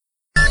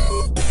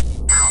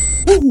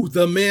Woo,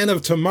 the man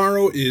of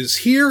tomorrow is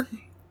here,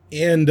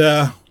 and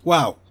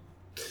wow,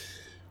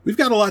 we've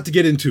got a lot to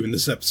get into in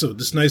this episode.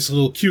 This nice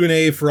little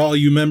Q&A for all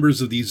you members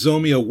of the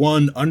Zomia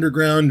 1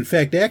 Underground. In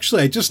fact,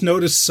 actually, I just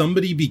noticed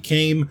somebody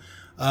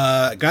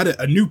got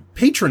a new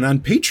patron on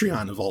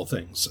Patreon, of all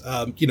things.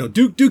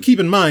 Do keep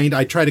in mind,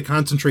 I try to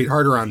concentrate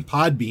harder on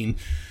Podbean.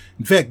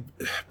 In fact,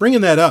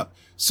 bringing that up,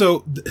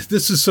 so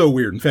this is so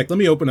weird. In fact, let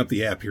me open up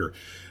the app here.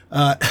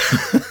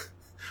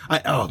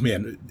 Oh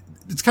man,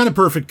 it's kind of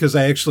perfect because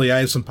I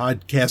have some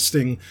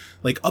podcasting,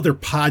 like other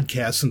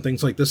podcasts and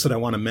things like this that I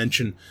want to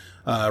mention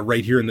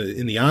right here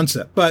in the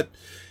onset. But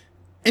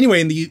anyway,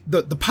 in the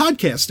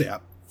podcast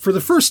app, for the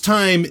first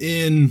time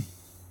in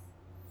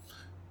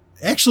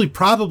actually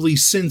probably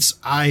since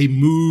I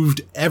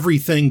moved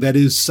everything that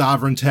is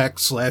Sovereign Tech /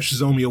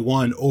 Zomia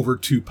 1 over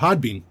to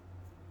Podbean,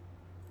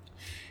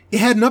 it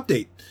had an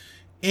update.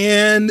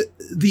 And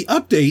the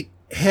update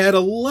had a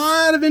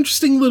lot of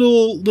interesting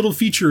little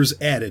features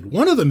added.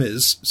 One of them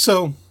is,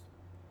 so,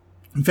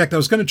 in fact, I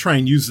was going to try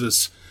and use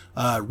this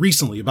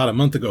recently, about a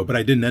month ago, but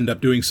I didn't end up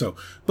doing so.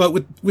 But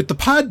with the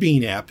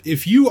Podbean app,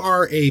 if you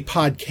are a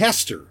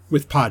podcaster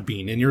with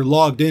Podbean and you're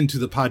logged into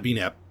the Podbean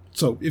app,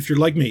 so if you're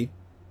like me,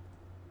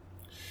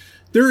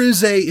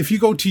 if you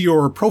go to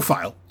your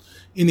profile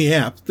in the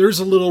app, there's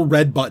a little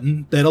red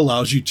button that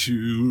allows you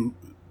to,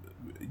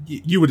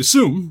 you would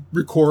assume,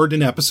 record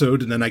an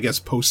episode and then I guess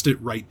post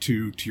it right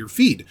to your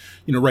feed,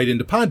 right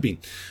into Podbean.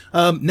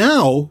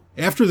 Now,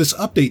 after this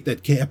update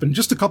that happened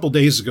just a couple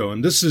days ago,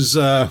 and this is,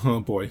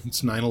 oh boy,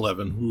 it's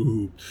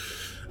 9/11.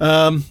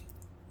 Woohoo.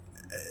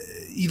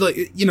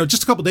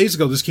 Just a couple days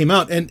ago, this came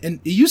out, and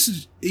it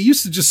used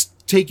to just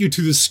take you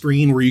to the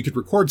screen where you could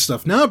record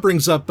stuff. Now it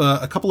brings up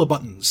a couple of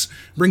buttons.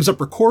 It brings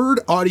up record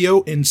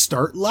audio and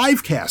start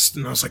live cast.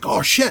 And I was like,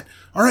 oh shit.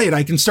 All right.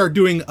 I can start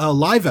doing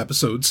live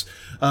episodes,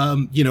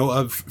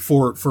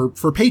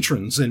 for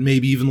patrons, and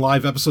maybe even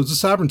live episodes of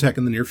Sovereign Tech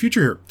in the near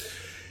future here.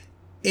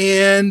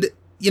 And,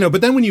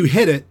 but then when you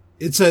hit it,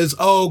 it says,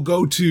 oh,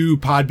 go to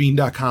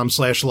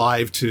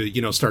podbean.com/live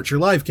to, start your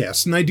live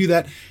cast. And I do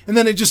that. And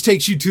then it just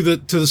takes you to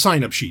the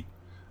sign up sheet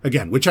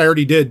again, which I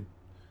already did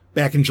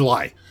back in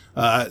July.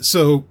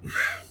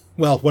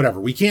 Well, whatever.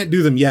 We can't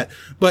do them yet,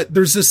 but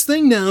there's this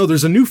thing now.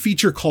 There's a new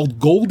feature called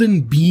Golden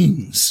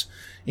Beans.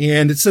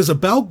 And it says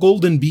about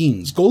Golden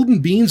Beans. Golden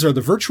Beans are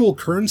the virtual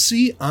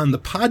currency on the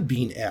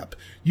Podbean app.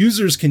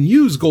 Users can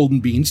use Golden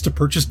Beans to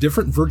purchase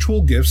different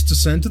virtual gifts to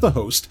send to the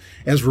host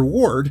as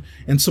reward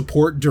and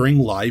support during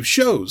live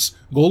shows.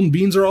 Golden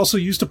Beans are also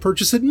used to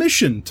purchase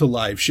admission to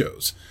live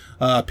shows.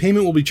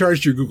 Payment will be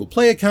charged to your Google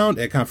Play account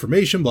at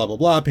confirmation, blah, blah,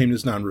 blah. Payment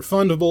is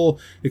non-refundable,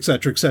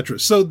 etc., etc.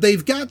 So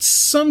they've got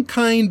some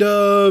kind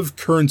of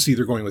currency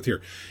they're going with here.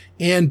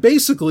 And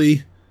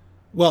basically,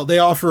 well, they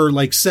offer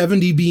like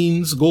 70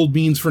 beans, gold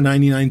beans for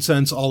 99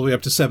 cents, all the way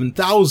up to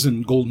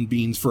 7,000 golden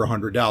beans for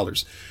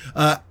 $100.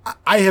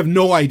 I have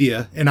no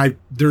idea, and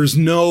there's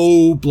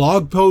no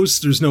blog posts,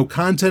 there's no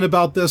content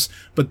about this,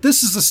 but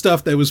this is the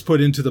stuff that was put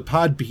into the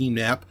Podbean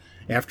app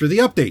after the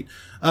update.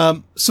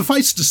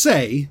 Suffice to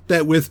say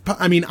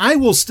that I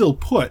will still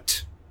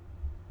put,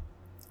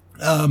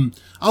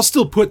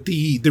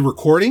 the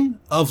recording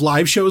of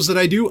live shows that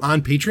I do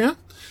on Patreon.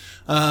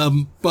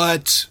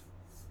 But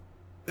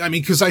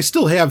because I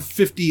still have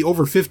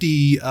over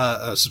 50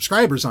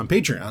 subscribers on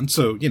Patreon.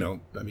 So,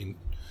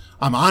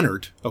 I'm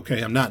honored.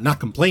 Okay. I'm not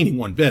complaining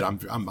one bit.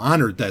 I'm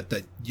honored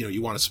that,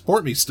 you want to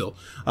support me still,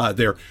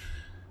 there.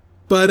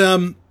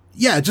 But,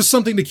 yeah, just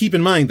something to keep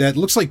in mind. That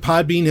looks like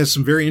Podbean has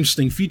some very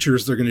interesting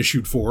features they're going to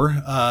shoot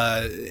for.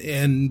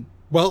 And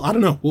well, I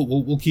don't know.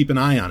 We'll keep an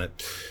eye on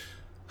it.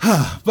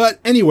 But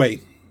anyway,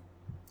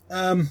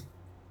 of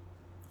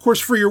course,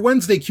 for your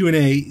Wednesday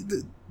Q&A,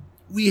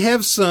 we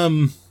have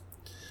some.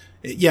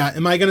 Yeah,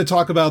 am I going to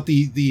talk about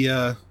the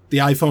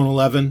iPhone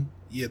 11?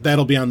 Yeah,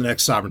 that'll be on the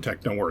next Sovereign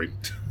Tech. Don't worry.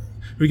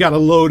 We got a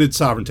loaded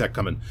Sovereign Tech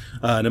coming,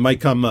 and it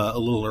might come a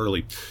little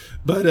early.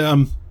 But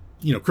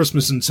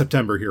Christmas in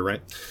September here,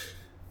 right?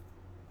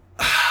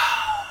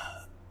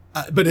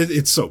 But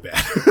it's so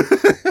bad.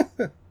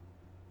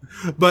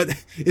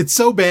 But it's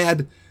so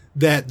bad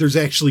that there's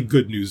actually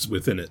good news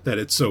within it, that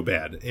it's so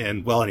bad.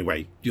 And, well,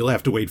 anyway, you'll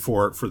have to wait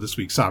for this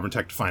week's Sovereign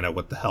Tech to find out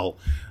what the hell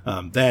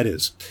that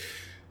is.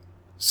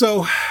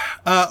 So,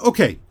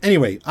 okay,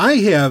 anyway, I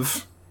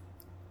have,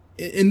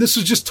 and this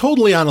is just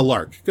totally on a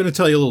lark, going to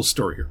tell you a little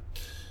story here.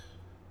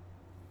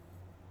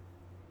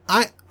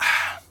 I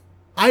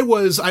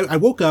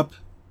woke up,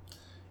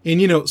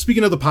 and,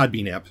 speaking of the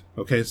Podbean app,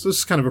 okay, so this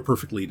is kind of a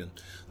perfect lead-in.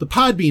 The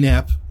Podbean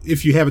app,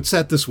 if you have it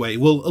set this way,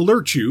 will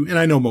alert you, and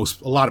I know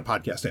a lot of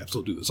podcast apps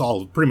will do this,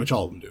 pretty much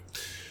all of them do,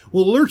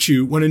 will alert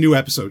you when a new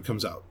episode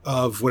comes out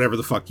of whatever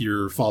the fuck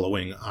you're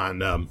following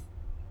on, on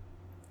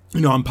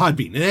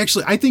Podbean. And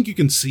actually, I think you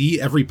can see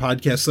every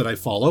podcast that I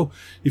follow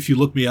if you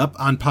look me up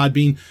on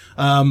Podbean.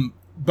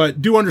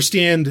 But do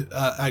understand,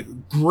 a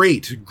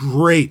great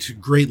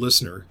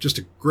listener, just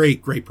a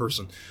great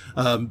person,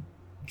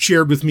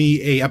 shared with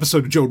me a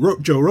episode of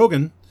Joe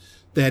Rogan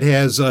that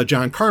has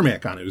John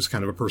Carmack on it, who's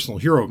kind of a personal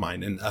hero of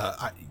mine. And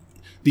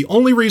the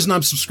only reason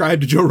I'm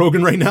subscribed to Joe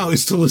Rogan right now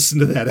is to listen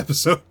to that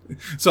episode.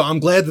 So I'm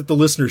glad that the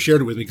listener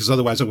shared it with me, because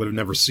otherwise I would have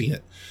never seen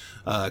it.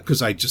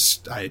 Cause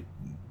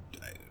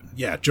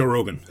Joe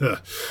Rogan.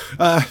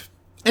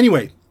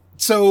 Anyway,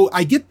 so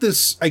I get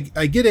this,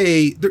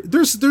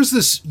 there's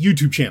this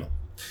YouTube channel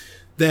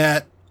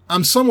that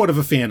I'm somewhat of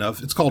a fan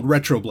of. It's called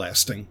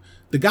Retroblasting.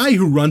 The guy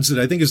who runs it,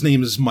 I think his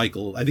name is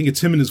Michael. I think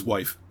it's him and his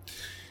wife.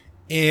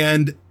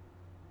 And,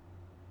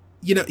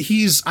 you know,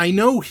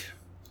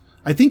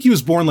 I think he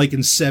was born like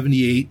in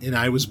 78 and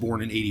I was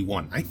born in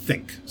 81. I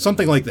think.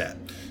 Something like that.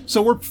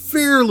 So we're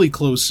fairly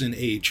close in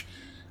age.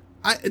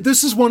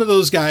 This is one of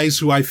those guys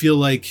who I feel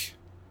like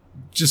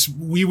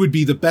we would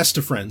be the best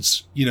of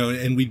friends, you know,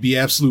 and we'd be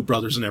absolute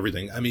brothers and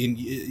everything. I mean,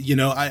 you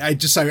know, I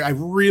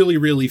really,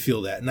 really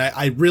feel that. And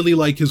I really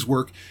like his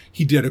work.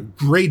 He did a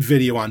great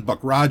video on Buck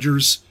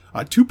Rogers,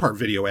 a 2-part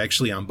video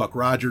actually on Buck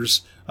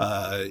Rogers.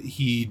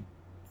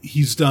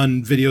 He's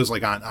done videos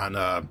like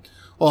on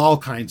all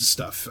kinds of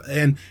stuff.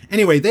 And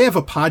anyway, they have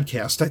a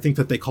podcast, I think,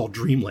 that they call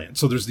Dreamland.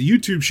 So there's the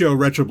YouTube show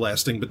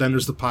Retroblasting, but then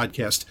there's the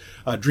podcast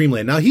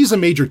Dreamland. Now, he's a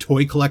major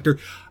toy collector.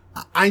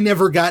 I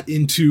never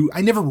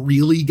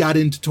really got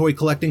into toy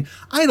collecting.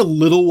 I had a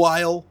little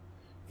while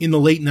in the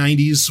late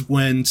 90s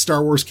when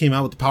Star Wars came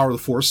out with the Power of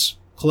the Force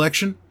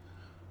collection.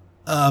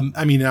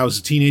 I mean, I was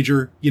a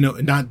teenager, you know,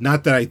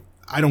 not that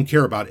I don't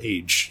care about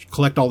age.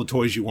 Collect all the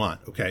toys you want.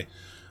 Okay.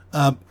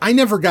 I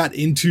never got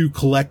into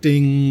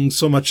collecting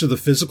so much of the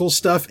physical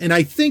stuff. And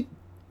I think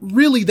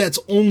really that's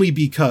only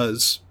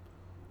because,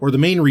 or the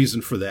main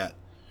reason for that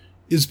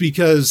is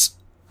because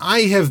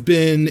I have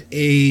been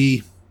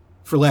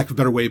for lack of a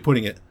better way of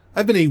putting it,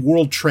 I've been a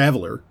world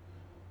traveler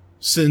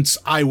since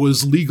I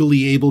was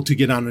legally able to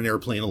get on an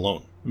airplane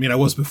alone. I mean, I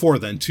was before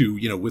then too,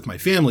 you know, with my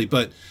family,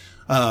 but,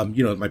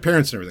 you know, my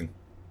parents and everything.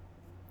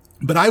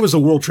 But I was a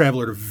world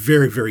traveler at a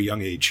very, very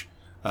young age.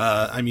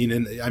 I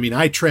mean,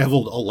 I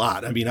traveled a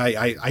lot. I mean,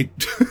 I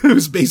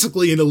was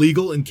basically an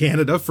illegal in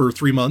Canada for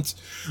 3 months.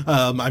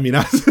 I mean,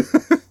 I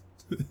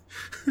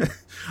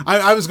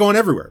was going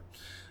everywhere.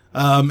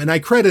 And I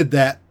credit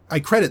that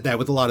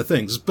with a lot of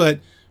things, but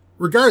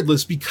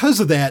regardless, because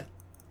of that,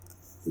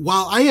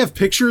 while I have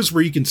pictures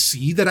where you can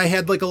see that I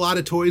had like a lot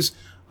of toys,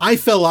 I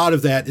fell out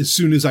of that as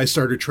soon as I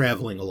started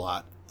traveling a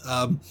lot.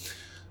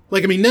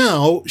 Like, I mean,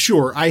 now,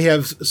 sure, I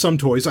have some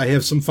toys. I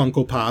have some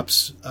Funko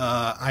Pops.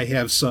 I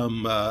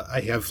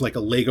have like a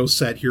Lego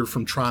set here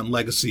from Tron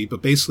Legacy,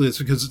 but basically it's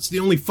because it's the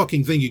only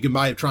fucking thing you can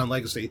buy at Tron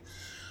Legacy.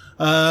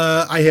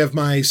 I have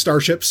my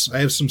Starships. I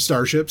have some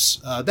Starships.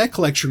 That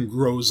collection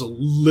grows a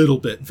little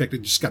bit. In fact, I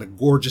just got a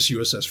gorgeous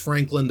USS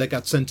Franklin that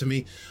got sent to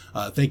me.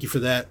 Thank you for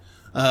that.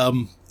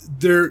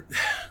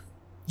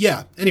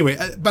 Anyway,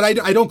 but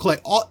I don't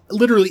collect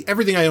literally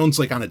everything I own is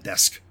like on a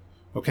desk.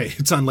 Okay.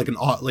 It's on like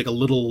a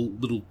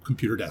little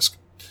computer desk.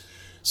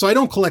 So I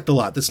don't collect a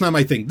lot. That's not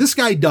my thing. This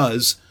guy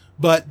does,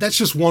 but that's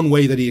just one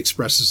way that he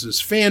expresses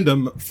his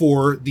fandom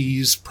for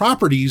these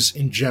properties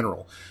in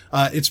general.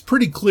 It's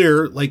pretty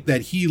clear, like,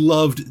 that he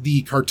loved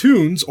the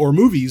cartoons or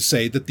movies,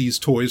 say, that these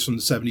toys from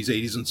the 70s,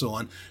 80s, and so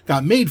on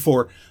got made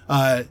for,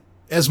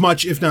 as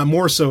much, if not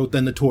more so,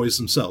 than the toys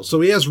themselves.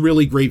 So he has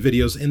really great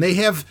videos, and they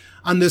have,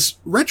 on this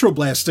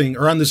Retroblasting,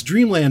 or on this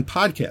Dreamland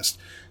podcast,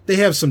 they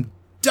have some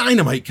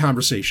dynamite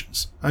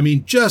conversations. I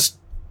mean, just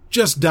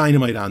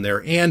dynamite on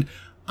there. And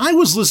I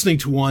was listening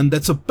to one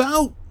that's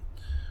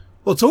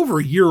it's over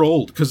a year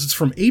old, because it's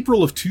from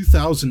April of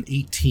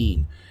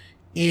 2018.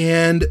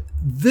 And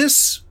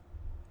this,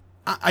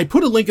 I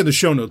put a link in the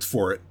show notes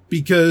for it,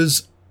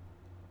 because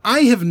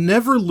I have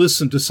never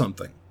listened to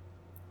something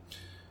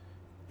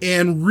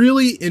and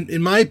really,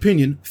 in my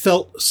opinion,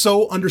 felt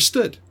so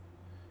understood.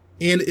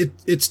 And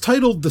it's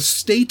titled The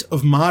State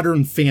of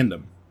Modern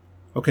Fandom.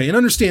 Okay, and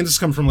understand this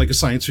comes from like a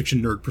science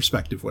fiction nerd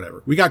perspective,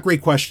 whatever. We got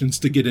great questions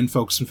to get in,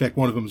 folks. In fact,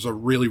 one of them is a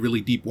really,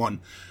 really deep one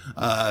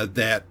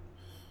that,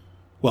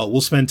 well,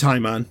 we'll spend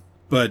time on,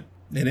 and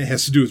it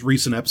has to do with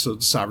recent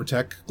episodes of Sovereign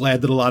Tech.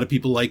 Glad that a lot of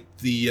people like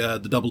the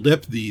double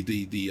dip,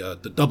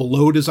 the double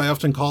load, as I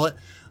often call it,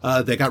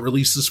 that got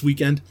released this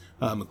weekend.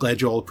 I'm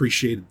glad you all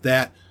appreciated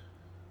that.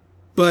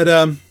 But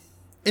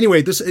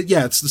anyway, it's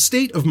the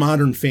State of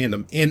Modern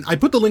Fandom, and I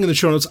put the link in the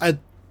show notes. I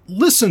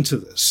listened to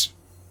this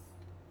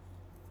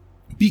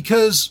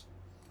because,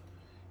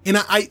 and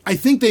I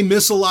think they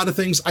miss a lot of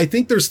things. I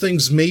think there's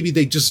things maybe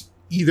they just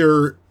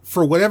either,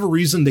 for whatever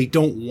reason, they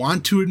don't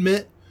want to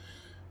admit,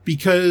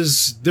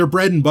 because their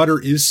bread and butter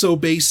is so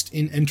based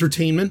in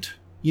entertainment,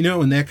 you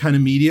know, and that kind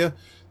of media,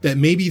 that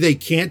maybe they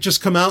can't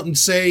just come out and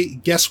say,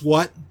 guess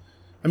what?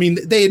 I mean,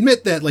 they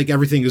admit that, like,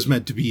 everything is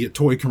meant to be a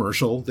toy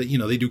commercial, that, you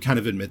know, they do kind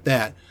of admit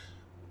that,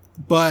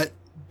 but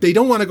they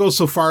don't want to go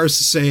so far as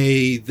to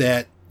say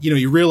that, you know,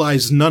 you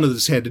realize none of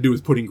this had to do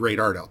with putting great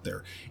art out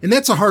there. And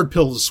that's a hard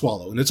pill to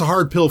swallow, and it's a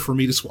hard pill for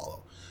me to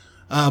swallow.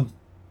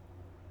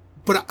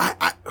 But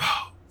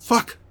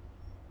fuck.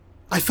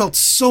 I felt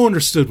so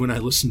understood when I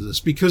listened to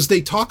this, because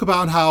they talk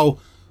about how,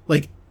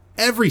 like,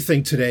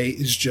 everything today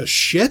is just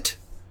shit,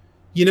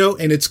 you know,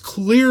 and it's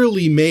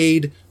clearly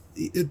made,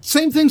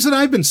 same things that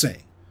I've been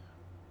saying.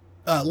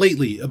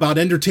 lately about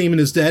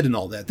entertainment is dead and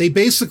all that.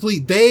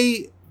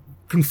 They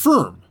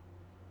confirm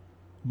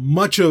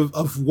much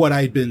of what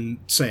I'd been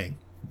saying.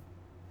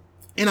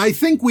 And I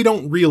think we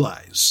don't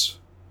realize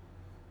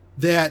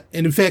that,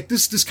 and in fact,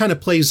 this kind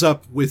of plays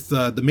up with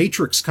the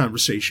Matrix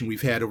conversation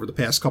we've had over the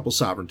past couple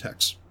Sovereign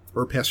Techs,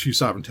 or past few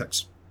Sovereign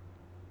Techs.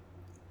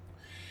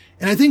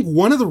 And I think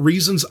one of the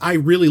reasons I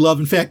really love,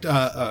 in fact,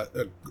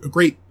 a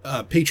great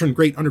patron,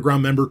 great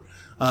underground member,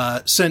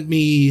 sent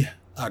me,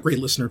 a great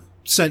listener,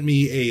 sent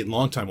me a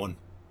long time one,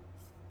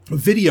 a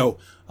video,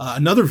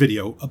 another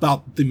video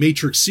about the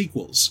Matrix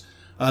sequels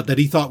that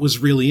he thought was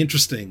really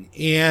interesting.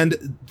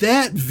 And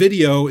that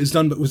video is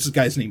done, what's this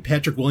guy's name?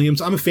 Patrick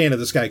Williams. I'm a fan of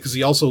this guy because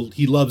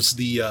he loves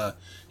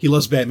he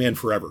loves Batman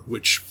Forever,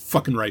 which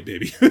fucking right,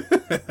 baby.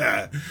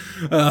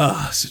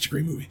 Such a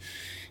great movie.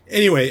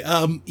 Anyway,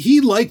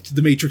 he liked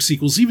the Matrix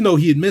sequels, even though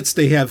he admits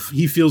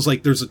he feels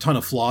like there's a ton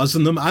of flaws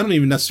in them. I don't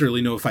even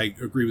necessarily know if I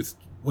agree with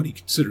what he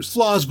considers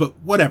flaws, but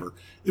whatever.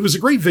 It was a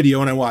great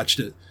video and I watched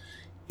it.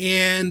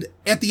 And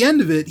at the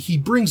end of it,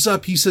 he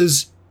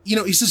says,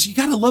 you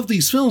gotta love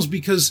these films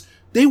because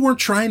they weren't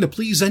trying to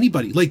please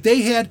anybody. Like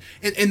they had,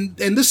 and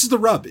this is the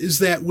rub, is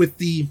that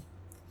with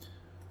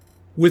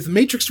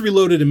Matrix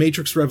Reloaded and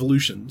Matrix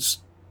Revolutions,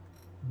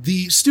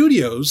 the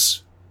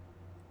studios,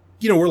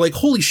 were like,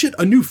 holy shit,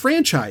 a new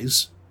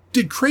franchise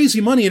did crazy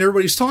money and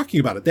everybody's talking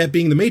about it. That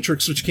being The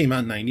Matrix, which came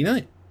out in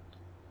 1999.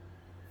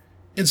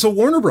 And so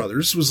Warner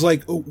Brothers was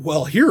like, oh,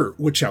 well, here,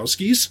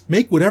 Wachowskis,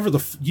 make whatever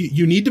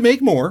you need to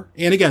make more.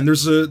 And again,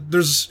 there's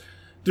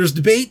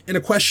debate and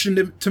a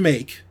question to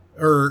make,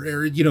 or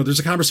there's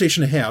a conversation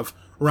to have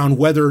around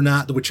whether or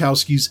not the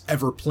Wachowskis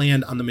ever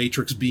planned on The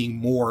Matrix being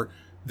more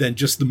than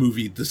just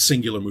the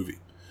singular movie.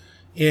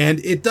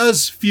 And it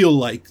does feel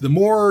like the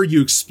more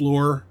you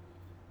explore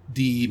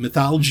the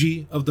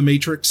mythology of The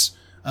Matrix,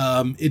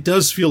 it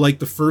does feel like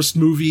the first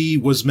movie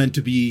was meant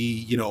to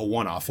be, a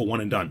one-off, a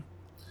one and done.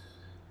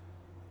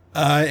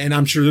 And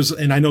I'm sure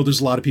I know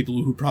there's a lot of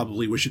people who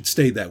probably wish it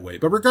stayed that way.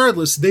 But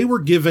regardless, they were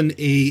given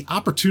a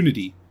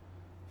opportunity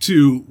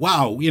to,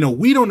 wow,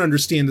 we don't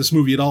understand this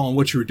movie at all and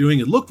what you were doing.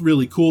 It looked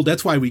really cool.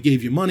 That's why we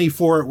gave you money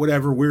for it,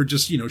 whatever. We're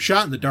just,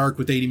 shot in the dark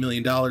with $80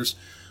 million.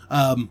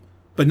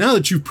 But now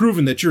that you've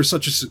proven that you're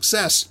such a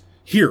success,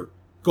 here,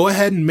 go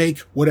ahead and make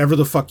whatever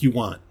the fuck you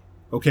want.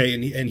 Okay,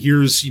 and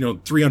here's,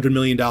 $300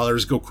 million,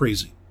 go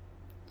crazy.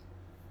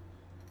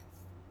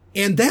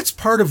 And that's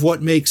part of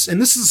what makes,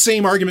 and this is the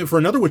same argument for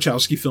another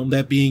Wachowski film,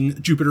 that being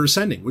Jupiter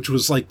Ascending, which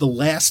was like the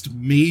last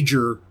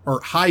major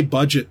or high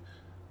budget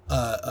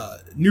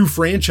new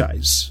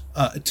franchise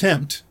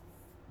attempt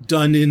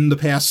done in the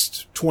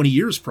past 20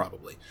 years,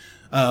 probably.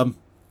 Or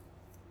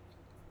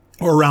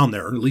around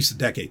there, or at least a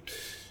decade.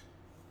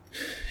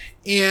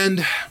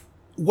 And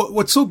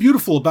what's so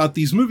beautiful about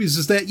these movies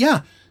is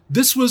that,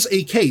 this was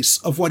a case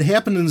of what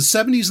happened in the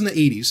 70s and the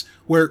 80s,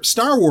 where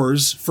Star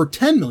Wars, for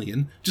 $10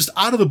 million, just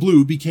out of the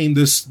blue, became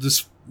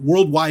this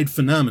worldwide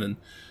phenomenon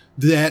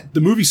that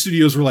the movie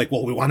studios were like,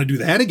 well, we want to do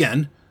that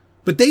again.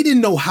 But they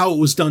didn't know how it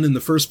was done in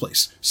the first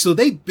place. So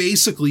they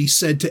basically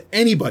said to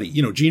anybody,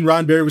 Gene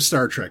Roddenberry with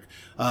Star Trek,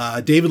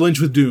 David Lynch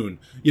with Dune,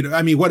 and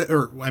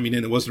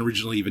it wasn't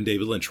originally even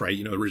David Lynch,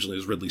 right? Originally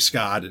it was Ridley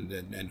Scott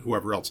and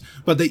whoever else.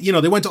 But they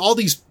went to all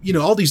these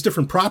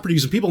different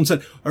properties and people and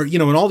said,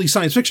 and all these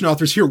science fiction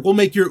authors, here, we'll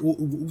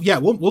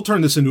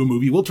turn this into a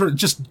movie.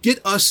 Just get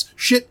us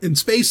shit in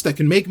space that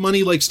can make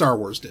money like Star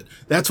Wars did.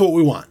 That's what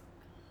we want.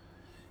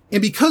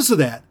 And because of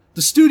that,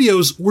 the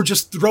studios were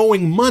just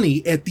throwing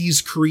money at these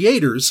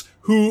creators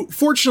who,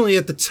 fortunately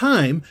at the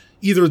time,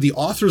 either the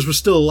authors were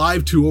still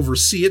alive to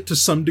oversee it to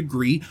some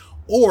degree,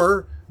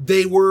 or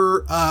they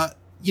were,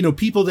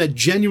 people that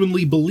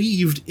genuinely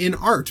believed in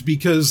art,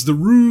 because the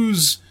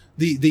ruse,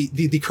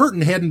 the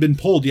curtain hadn't been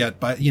pulled yet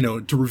by,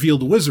 to reveal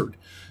the wizard,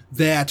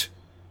 that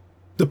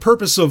the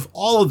purpose of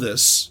all of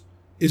this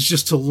is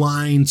just to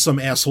line some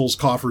assholes'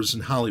 coffers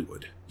in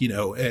Hollywood,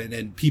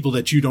 and people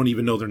that you don't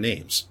even know their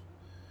names.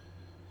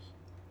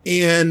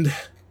 And,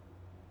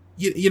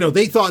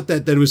 they thought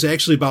that it was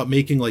actually about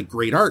making like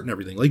great art and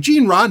everything. Like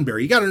Gene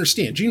Roddenberry, you got to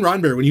understand, Gene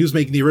Roddenberry, when he was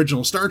making the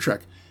original Star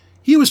Trek,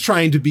 he was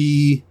trying to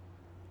be,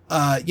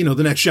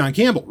 the next John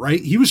Campbell, right?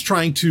 He was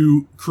trying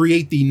to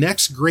create the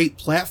next great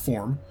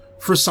platform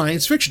for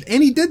science fiction.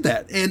 And he did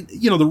that. And,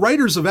 the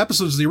writers of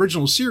episodes of the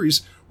original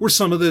series were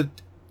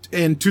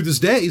and to this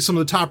day, some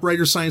of the top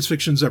writers science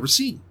fiction's ever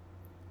seen.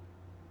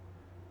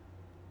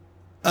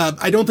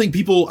 I don't think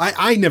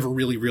I never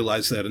really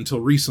realized that until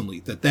recently,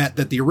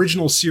 that the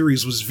original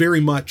series was very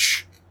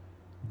much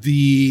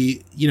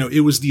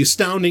it was the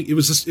astounding, it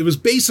was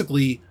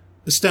basically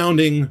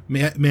Astounding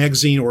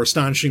magazine, or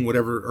Astonishing,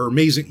 whatever, or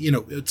Amazing,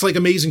 it's like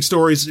Amazing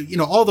Stories,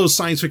 all those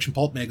science fiction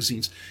pulp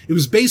magazines. It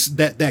was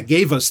that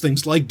gave us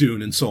things like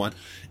Dune and so on.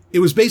 It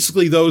was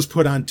basically those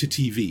put onto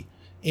TV,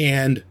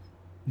 and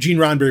Gene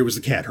Roddenberry was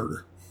the cat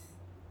herder.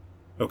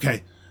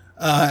 Okay.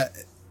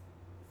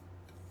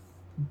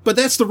 But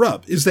that's the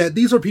rub, is that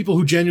these are people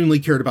who genuinely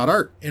cared about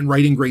art and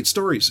writing great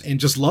stories and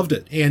just loved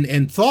it,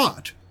 and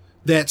thought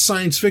that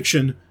science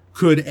fiction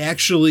could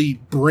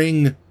actually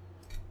bring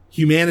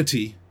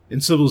humanity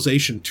and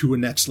civilization to a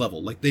next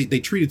level. Like they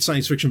treated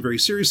science fiction very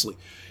seriously.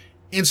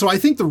 And so I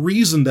think the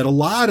reason that a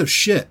lot of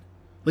shit,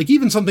 like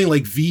even something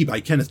like V by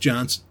Kenneth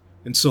Johnson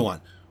and so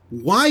on,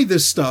 why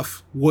this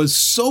stuff was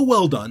so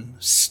well done,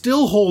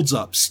 still holds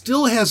up,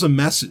 still has a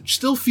message,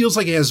 still feels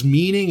like it has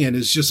meaning and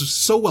is just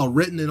so well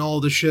written and all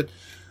this shit,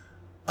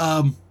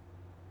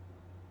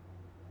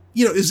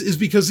 is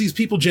because these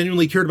people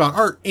genuinely cared about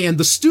art, and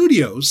the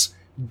studios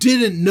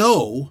didn't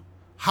know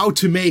how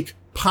to make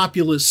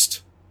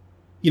populist,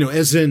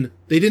 as in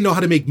they didn't know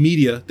how to make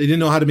media, they didn't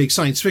know how to make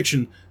science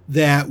fiction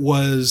that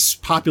was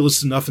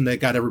populist enough and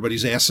that got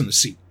everybody's ass in the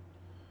seat.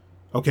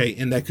 Okay,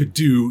 and that could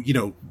do,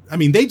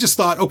 they just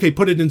thought, okay,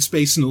 put it in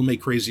space and it'll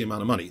make crazy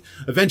amount of money.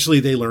 Eventually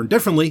they learned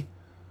differently,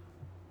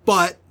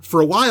 but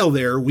for a while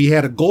there, we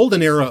had a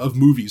golden era of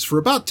movies for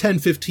about 10,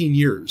 15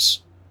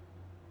 years.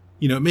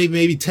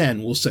 Maybe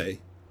 10, we'll say.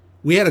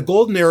 We had a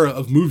golden era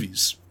of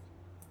movies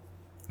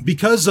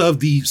because of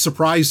the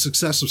surprise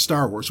success of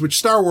Star Wars, which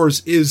Star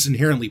Wars is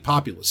inherently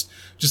populist.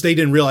 Just they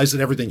didn't realize that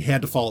everything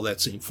had to follow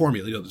that same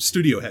formula. The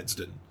studio heads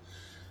didn't.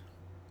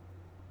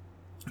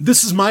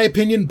 This is my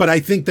opinion, but I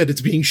think that it's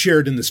being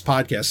shared in this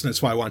podcast, and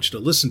that's why I want you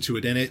to listen to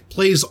it. And it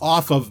plays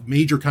off of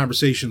major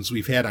conversations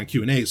we've had on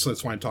Q&A, so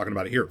that's why I'm talking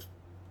about it here.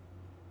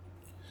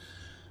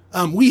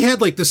 We had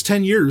like this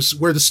 10 years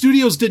where the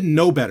studios didn't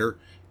know better,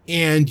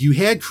 and you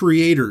had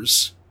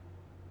creators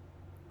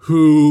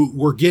who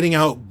were getting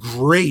out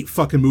great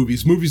fucking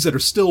movies that are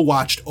still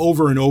watched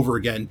over and over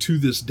again to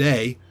this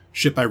day,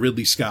 shit by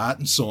Ridley Scott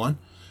and so on,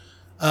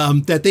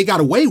 that they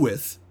got away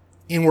with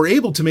and were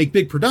able to make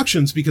big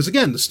productions because,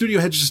 again, the studio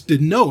heads just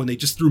didn't know, and they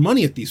just threw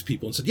money at these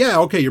people and said, yeah,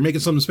 okay, you're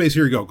making something in space,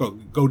 here you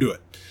go do it.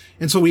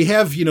 And so we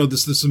have,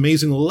 this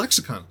amazing little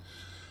lexicon.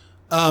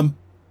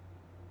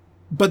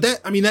 But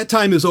that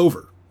time is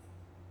over.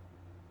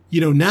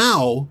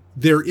 Now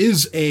there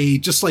is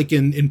just like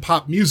in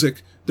pop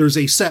music, there's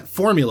a set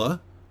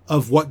formula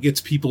of what gets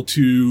people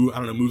to,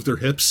 move their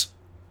hips.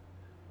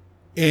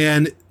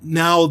 And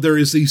now there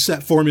is a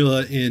set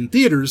formula in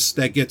theaters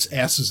that gets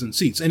asses in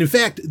seats. And in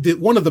fact,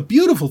 one of the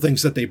beautiful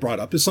things that they brought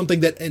up is something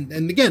that,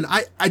 and again,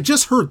 I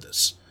just heard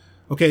this,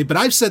 okay, but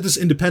I've said this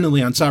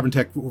independently on Sovereign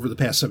Tech over the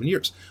past 7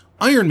 years.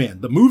 Iron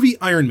Man, the movie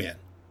Iron Man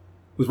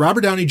with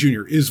Robert Downey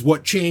Jr. is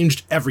what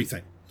changed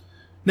everything.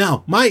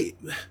 Now,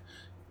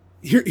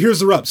 here's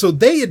the rub. So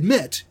they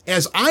admit,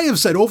 as I have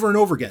said over and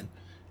over again,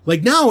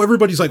 like now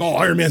everybody's like, oh,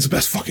 Iron Man's the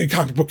best fucking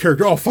comic book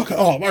character. Oh, fuck.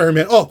 Oh, Iron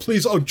Man. Oh,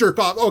 please. Oh, jerk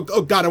off.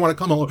 Oh God, I want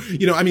to come home.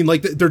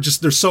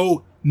 They're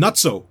so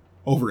nutso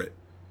over it.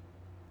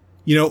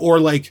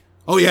 Or like,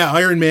 oh yeah,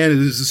 Iron Man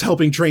is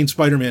helping train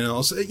Spider-Man and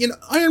all.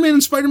 Iron Man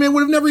and Spider-Man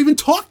would have never even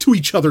talked to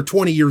each other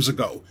 20 years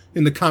ago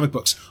in the comic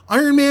books.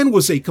 Iron Man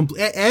was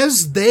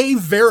as they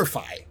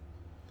verify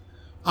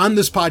on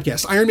this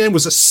podcast, Iron Man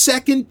was a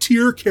second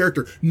tier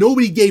character.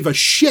 Nobody gave a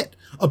shit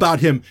about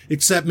him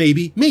except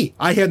maybe me.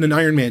 I had an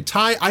Iron Man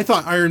tie. I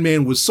thought Iron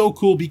Man was so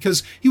cool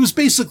because he was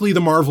basically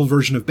the Marvel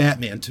version of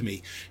Batman to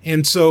me.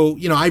 And so,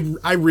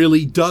 I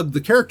really dug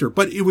the character,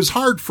 but it was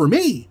hard for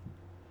me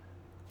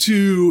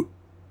to,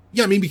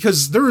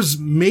 because there was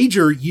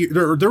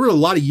there were a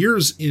lot of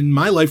years in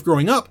my life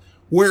growing up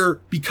where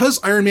because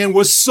Iron Man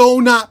was so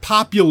not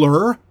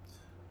popular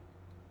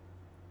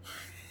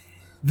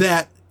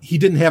that he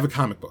didn't have a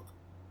comic book.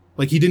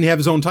 Like he didn't have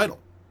his own title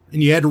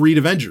and you had to read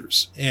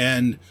Avengers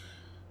and,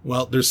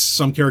 well, there's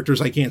some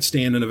characters I can't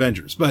stand in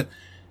Avengers. But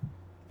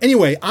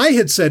anyway, I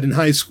had said in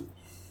high school,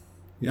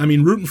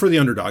 rooting for the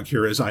underdog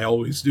here, as I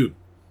always do.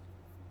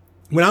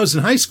 When I was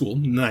in high school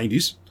in the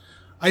 90s,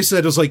 I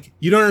said,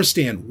 you don't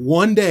understand.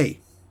 One day,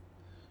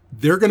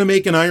 they're going to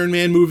make an Iron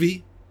Man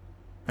movie.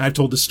 And I've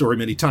told this story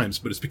many times,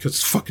 but it's because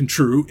it's fucking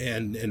true.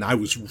 And I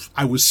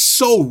was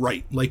so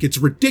right. Like, it's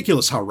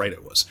ridiculous how right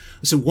it was.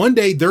 I said, one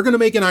day they're going to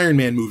make an Iron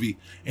Man movie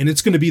and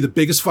it's going to be the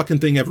biggest fucking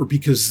thing ever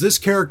because this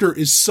character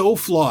is so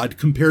flawed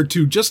compared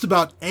to just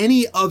about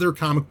any other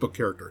comic book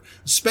character,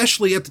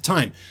 especially at the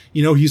time.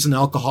 He's an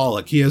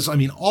alcoholic. He has,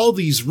 all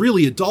these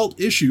really adult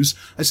issues.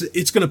 I said,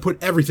 it's going to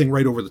put everything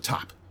right over the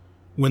top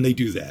when they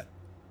do that.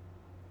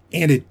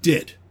 And it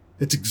did.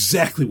 That's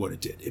exactly what it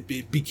did.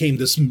 It became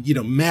this,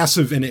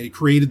 massive, and it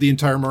created the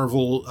entire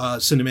Marvel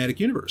cinematic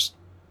universe.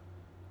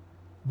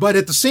 But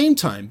at the same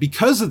time,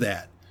 because of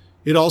that,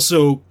 it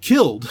also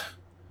killed,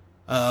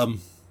 I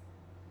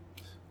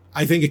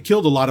think it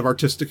killed a lot of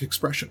artistic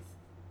expression.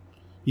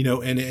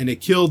 And it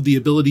killed the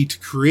ability to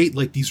create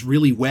like these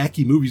really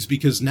wacky movies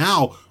because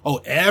now,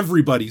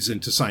 everybody's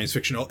into science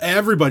fiction.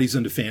 Everybody's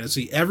into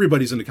fantasy.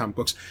 Everybody's into comic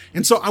books.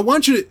 And so I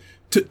want you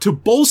to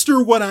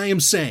bolster what I am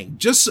saying.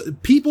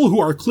 Just people who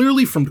are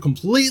clearly from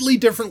completely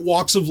different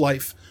walks of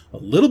life, a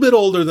little bit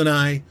older than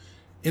I,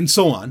 and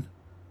so on.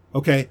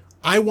 Okay.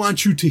 I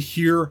want you to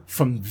hear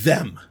from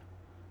them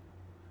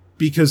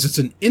because it's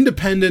an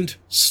independent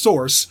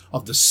source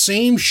of the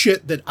same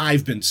shit that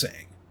I've been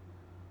saying.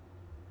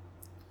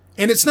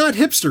 And it's not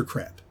hipster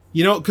crap,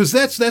 because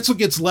that's what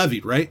gets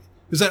levied, right?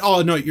 Is that,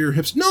 oh, no, you're a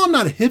hipster. No, I'm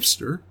not a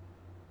hipster.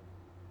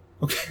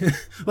 Okay.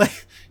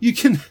 Like, you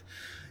can,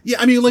 Yeah,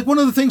 I mean, like one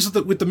of the things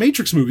with the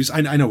Matrix movies,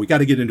 I know we got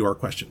to get into our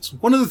questions.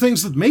 One of the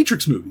things with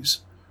Matrix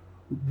movies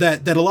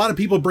that a lot of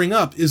people bring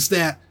up is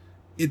that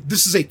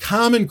this is a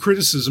common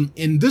criticism,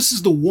 and this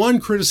is the one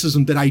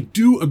criticism that I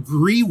do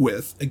agree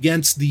with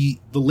against the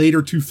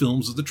later two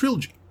films of the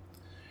trilogy,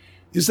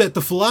 is that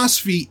the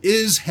philosophy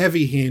is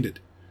heavy-handed.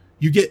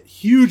 You get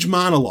huge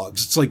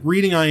monologues. It's like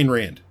reading Ayn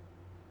Rand.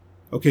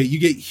 Okay, you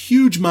get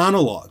huge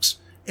monologues,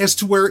 as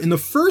to where in the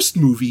first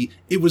movie,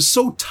 it was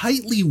so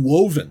tightly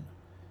woven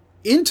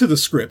into the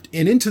script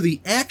and into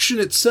the action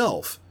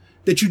itself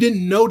that you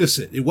didn't notice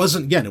it. It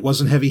wasn't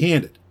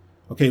heavy-handed.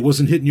 Okay, it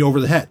wasn't hitting you over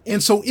the head.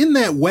 And so in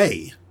that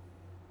way,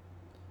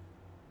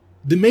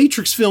 the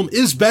Matrix film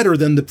is better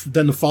than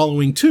the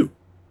following two.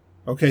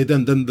 Okay,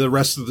 than the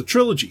rest of the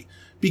trilogy.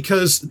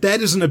 Because that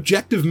is an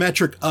objective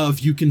metric of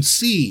you can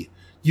see,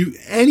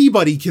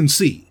 anybody can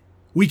see,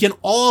 we can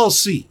all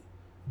see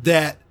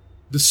that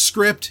the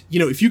script,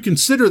 if you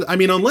consider,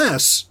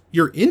 unless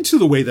you're into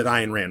the way that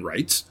Ayn Rand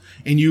writes,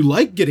 and you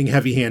like getting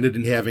heavy-handed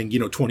and having,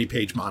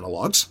 20-page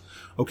monologues,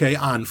 okay,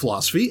 on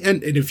philosophy,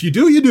 and if you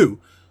do, you do.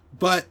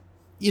 But,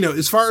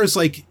 as far as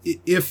like,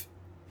 if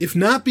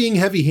not being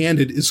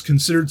heavy-handed is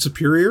considered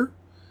superior,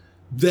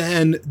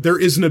 then there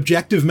is an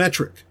objective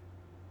metric.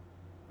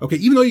 Okay,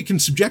 even though you can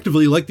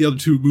subjectively like the other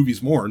two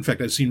movies more. In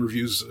fact, I've seen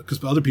reviews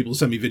because other people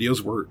send me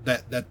videos where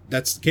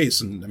that's the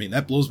case. And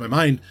that blows my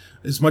mind.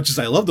 As much as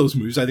I love those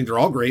movies, I think they're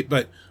all great,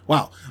 but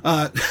wow.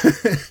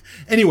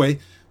 Anyway,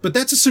 but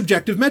that's a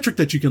subjective metric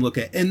that you can look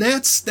at. And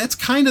that's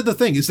kind of the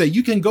thing, is that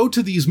you can go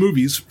to these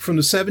movies from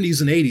the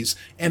 70s and 80s,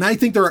 and I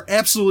think there are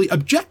absolutely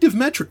objective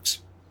metrics.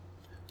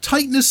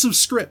 Tightness of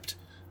script.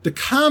 The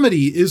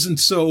comedy isn't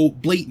so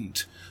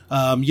blatant.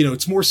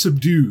 It's more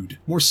subdued,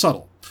 more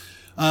subtle.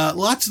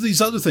 Lots of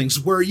these other things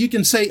where you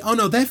can say, oh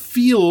no, that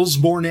feels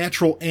more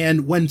natural.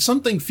 And when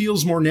something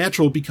feels more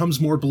natural, it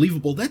becomes more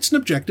believable. That's an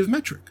objective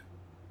metric.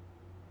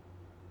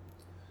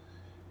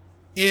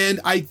 And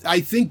I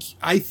think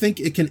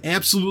it can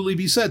absolutely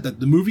be said that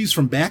the movies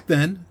from back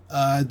then,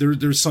 there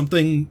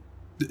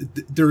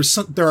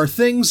are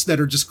things that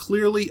are just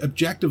clearly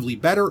objectively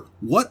better.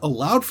 What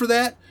allowed for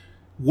that?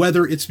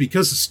 Whether it's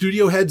because the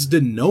studio heads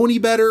didn't know any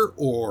better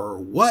or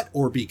what,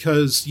 or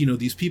because,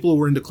 these people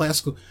were into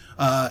classical,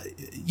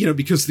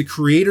 because the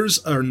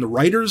creators and the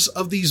writers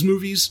of these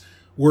movies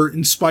were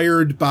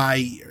inspired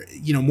by,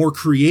 more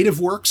creative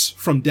works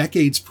from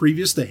decades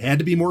previous that had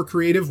to be more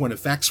creative when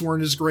effects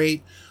weren't as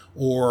great,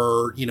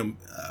 or,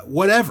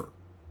 whatever.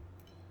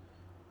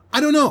 I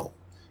don't know.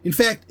 In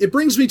fact, it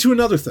brings me to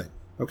another thing.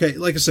 Okay,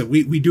 like I said,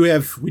 we do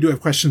have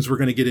questions we're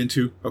going to get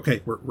into.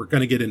 Okay, we're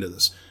going to get into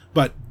this.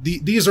 But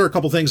these are a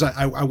couple things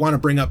I want to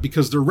bring up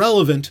because they're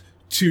relevant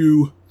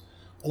to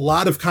a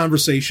lot of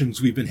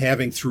conversations we've been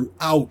having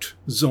throughout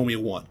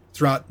Zomia 1,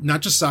 throughout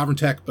not just Sovereign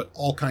Tech, but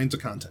all kinds of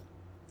content.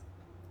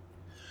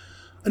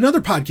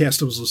 Another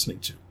podcast I was listening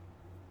to,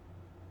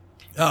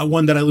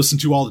 one that I listen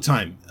to all the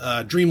time.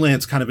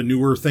 Dreamland's kind of a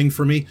newer thing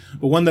for me,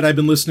 but one that I've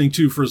been listening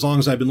to for as long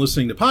as I've been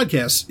listening to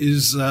podcasts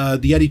is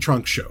the Eddie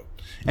Trunk Show.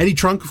 Eddie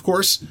Trunk, of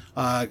course,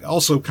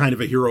 also kind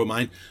of a hero of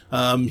mine.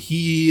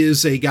 He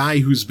is a guy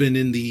who's been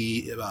in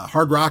the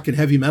hard rock and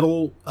heavy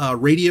metal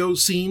radio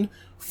scene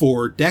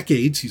for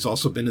decades. He's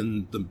also been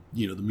in the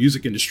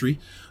music industry,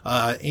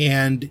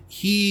 and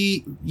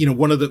he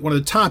one of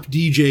the top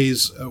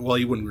DJs. Well,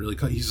 you wouldn't really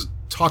call, he's a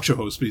talk show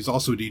host, but he's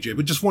also a DJ.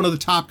 But just one of the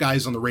top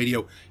guys on the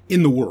radio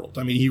in the world.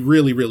 I mean, he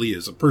really, really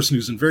is a person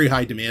who's in very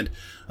high demand.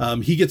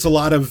 He gets a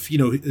lot of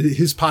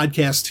his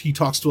podcast. He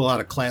talks to a lot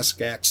of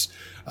classic acts.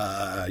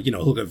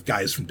 He'll have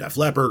guys from Def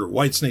Leppard or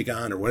Whitesnake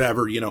on or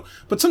whatever,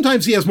 but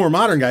sometimes he has more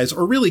modern guys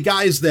or really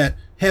guys that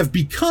have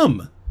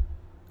become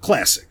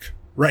classic,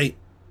 right?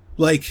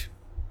 Like,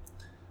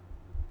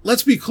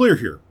 let's be clear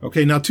here.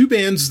 Okay. Now, two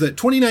bands that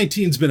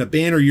 2019 has been a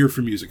banner year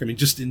for music. I mean,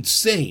 just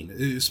insane,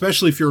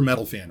 especially if you're a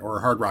metal fan or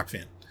a hard rock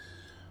fan.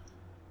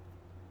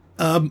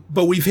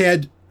 But we've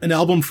had an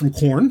album from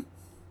Korn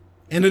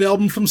and an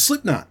album from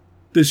Slipknot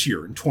this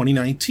year in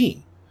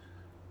 2019.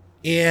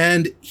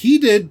 And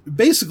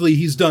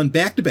he's done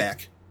back to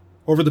back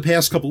over the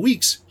past couple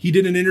weeks. He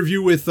did an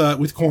interview with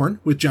Korn,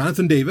 with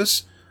Jonathan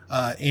Davis,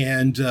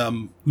 and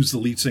who's the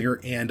lead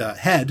singer, and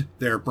Head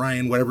there,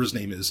 Brian, whatever his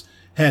name is.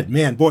 Head,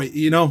 man, boy,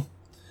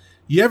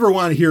 you ever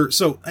want to hear,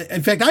 so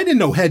in fact, I didn't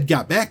know Head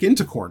got back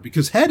into Korn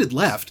because Head had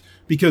left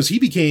because he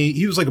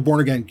became a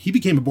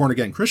born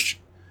again Christian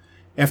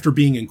after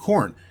being in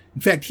Korn.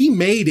 In fact, he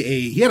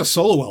had a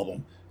solo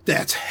album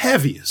that's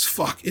heavy as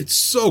fuck. It's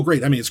so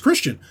great. I mean, it's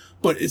Christian,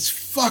 but it's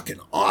fucking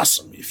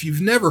awesome. If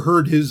you've never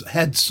heard his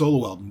Head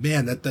solo album,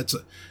 man, that's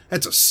a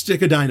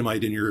stick of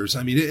dynamite in your ears.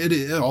 I mean,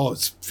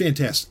 it's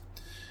fantastic.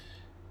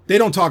 They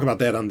don't talk about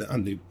that on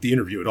the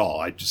interview at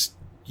all. I just,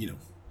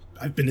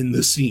 I've been in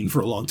this scene for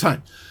a long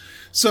time.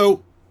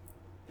 So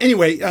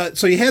anyway,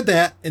 so you had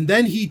that, and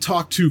then he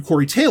talked to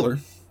Corey Taylor,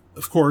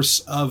 of course,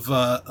 of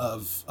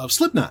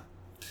Slipknot.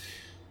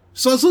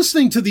 So I was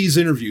listening to these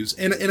interviews,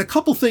 and a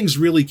couple things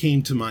really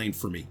came to mind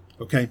for me.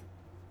 Okay.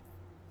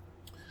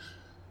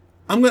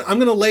 I'm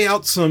gonna lay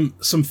out some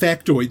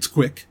factoids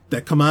quick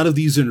that come out of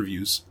these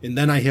interviews, and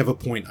then I have a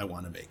point I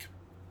want to make.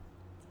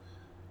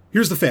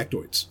 Here's the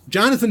factoids.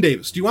 Jonathan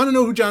Davis. Do you want to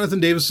know who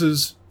Jonathan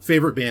Davis's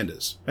favorite band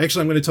is?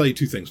 Actually, I'm going to tell you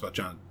two things about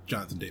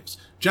Jonathan Davis.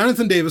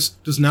 Jonathan Davis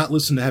does not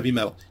listen to heavy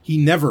metal. He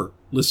never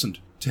listened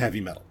to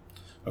heavy metal.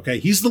 Okay,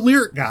 he's the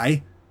lyric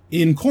guy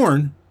in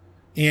Korn,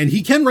 and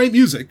he can write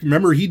music.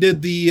 Remember, he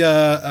did the.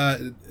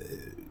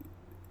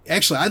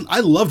 Actually, I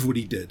loved what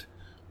he did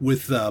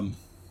with.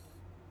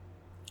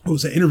 What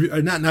was that interview?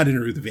 Not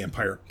Interview with the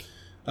Vampire.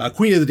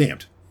 Queen of the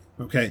Damned.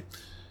 Okay.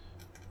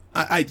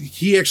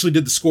 He actually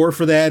did the score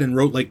for that and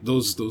wrote like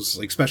those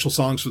like special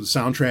songs for the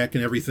soundtrack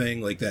and everything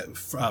like that.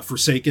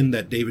 Forsaken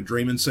that David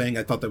Draymond sang.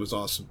 I thought that was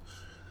awesome.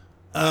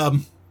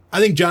 I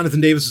think Jonathan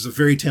Davis is a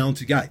very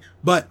talented guy,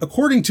 but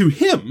according to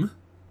him,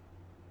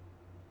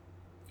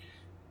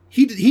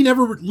 he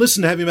never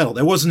listened to heavy metal.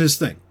 That wasn't his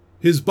thing.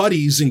 His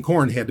buddies in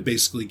Korn had to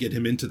basically get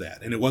him into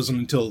that. And it wasn't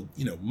until,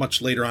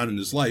 much later on in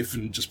his life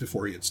and just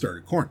before he had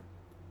started Korn.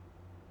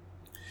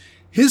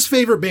 His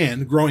favorite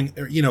band growing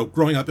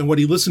up and what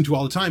he listened to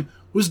all the time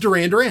was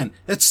Duran Duran.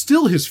 That's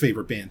still his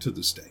favorite band to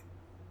this day.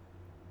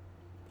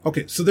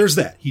 Okay, so there's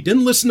that. He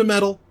didn't listen to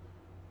metal.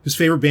 His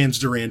favorite band's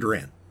Duran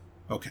Duran.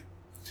 Okay.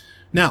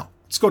 Now,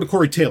 let's go to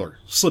Corey Taylor,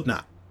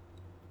 Slipknot.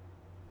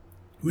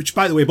 Which,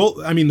 by the way,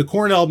 the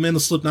Korn album and the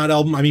Slipknot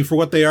album, for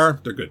what they are,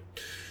 they're good.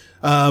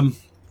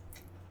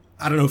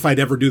 I don't know if I'd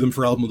ever do them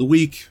for Album of the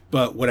Week,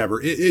 but whatever.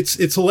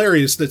 It's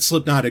hilarious that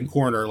Slipknot and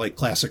Korn are like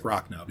classic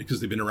rock now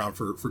because they've been around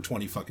for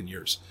 20 fucking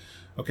years.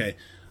 Okay.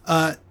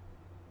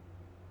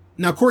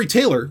 Now Corey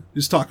Taylor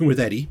is talking with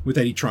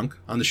Eddie Trunk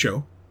on the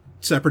show,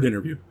 separate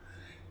interview.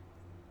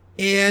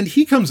 And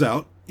he comes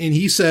out and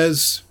he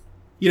says,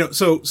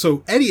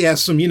 so Eddie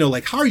asks him,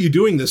 how are you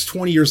doing this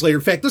 20 years later?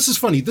 In fact, this is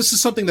funny. This is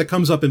something that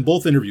comes up in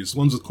both interviews, the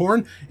ones with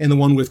Korn and the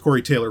one with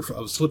Corey Taylor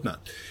of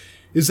Slipknot.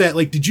 Is that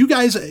like, did you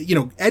guys,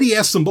 Eddie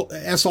asked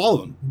all of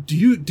them,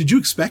 did you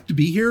expect to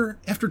be here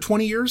after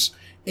 20 years?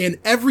 And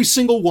every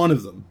single one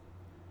of them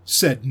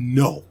said,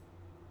 no,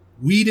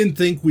 we didn't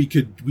think we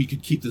could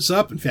keep this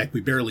up. In fact,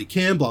 we barely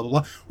can, blah, blah,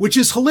 blah, which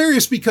is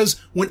hilarious because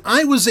when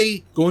I was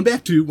a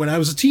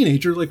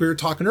teenager, like we were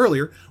talking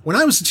earlier, when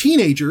I was a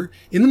teenager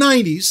in the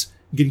 90s,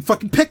 getting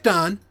fucking picked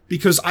on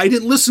because I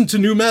didn't listen to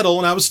new metal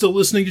and I was still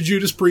listening to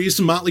Judas Priest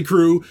and Motley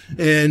Crue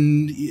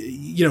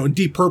and,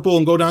 Deep Purple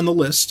and go down the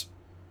list.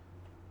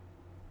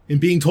 And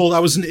being told I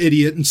was an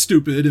idiot and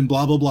stupid and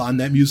blah, blah, blah, and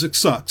that music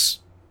sucks.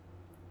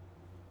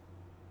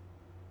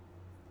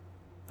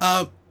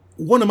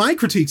 One of my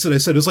critiques that I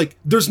said is like,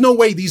 there's no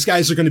way these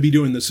guys are going to be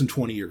doing this in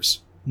 20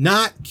 years.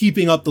 Not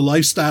keeping up the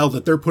lifestyle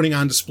that they're putting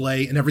on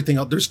display and everything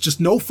else. There's just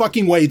no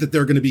fucking way that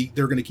they're going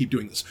to keep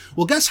doing this.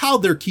 Well, guess how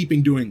they're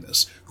keeping doing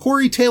this?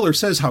 Corey Taylor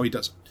says how he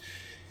does it.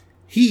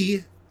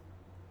 He,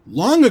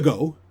 long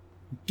ago,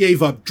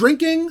 gave up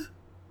drinking,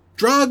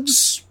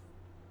 drugs,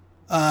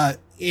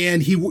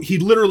 and he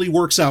literally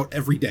works out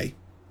every day.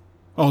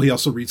 Oh, he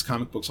also reads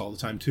comic books all the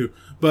time too.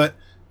 But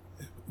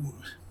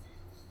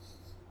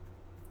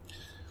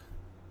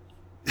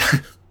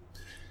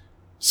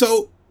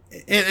so,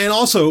 and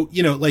also,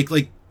 like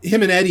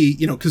him and Eddie,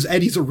 because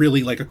Eddie's a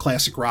really like a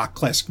classic rock,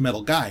 classic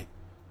metal guy.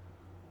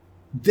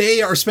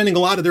 They are spending a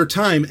lot of their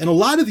time, and a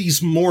lot of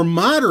these more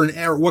modern,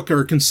 what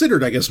are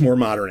considered, I guess, more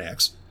modern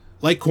acts,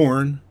 like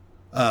Korn,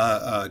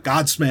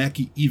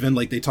 Godsmack, even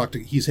like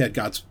he's had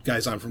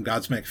guys on from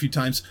Godsmack a few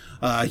times.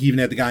 He even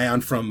had the guy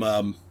on from,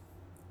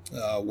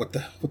 what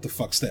the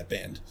fuck's that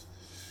band?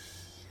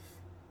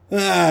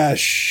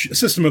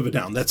 System of a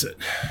Down. That's it.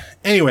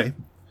 Anyway,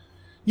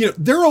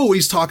 they're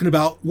always talking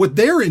about what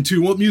they're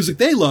into, what music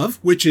they love,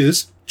 which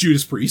is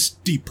Judas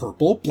Priest, Deep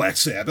Purple, Black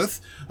Sabbath,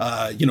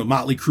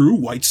 Motley Crue,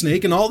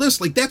 Whitesnake, and all this.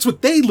 Like, that's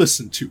what they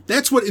listened to.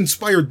 That's what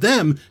inspired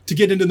them to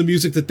get into the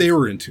music that they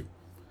were into.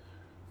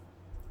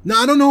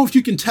 Now, I don't know if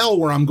you can tell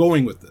where I'm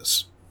going with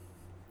this.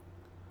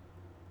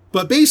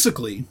 But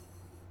basically,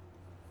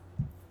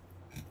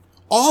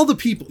 all the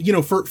people,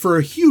 for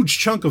a huge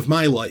chunk of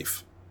my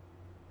life,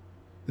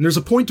 and there's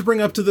a point to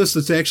bring up to this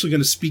that's actually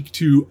going to speak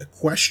to a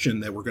question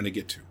that we're going to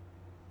get to.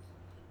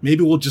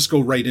 Maybe we'll just go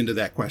right into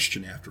that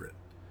question after it.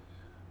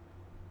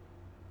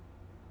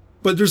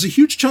 But there's a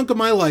huge chunk of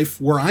my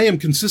life where I am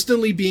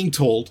consistently being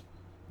told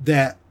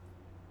that,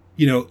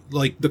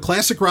 like the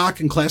classic rock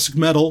and classic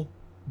metal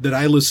that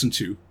I listen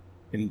to,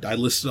 and I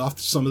listed off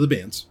some of the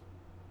bands,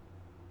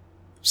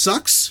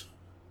 sucks.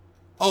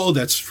 Oh,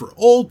 that's for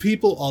old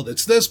people. Oh,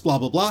 that's this, blah,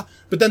 blah, blah.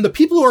 But then the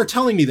people who are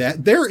telling me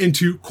that, they're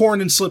into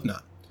Korn and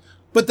Slipknot.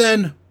 But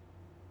then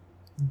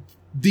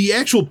the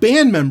actual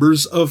band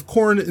members of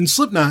Korn and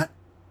Slipknot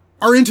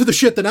are into the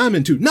shit that I'm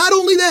into. Not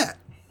only that.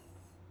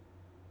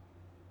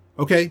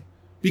 Okay?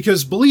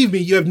 Because believe me,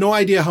 you have no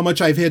idea how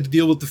much I've had to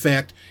deal with the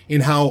fact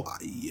and how,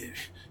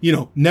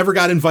 never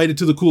got invited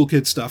to the cool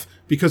kid stuff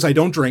because I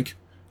don't drink,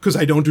 because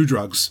I don't do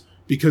drugs,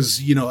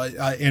 because,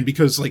 and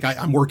because like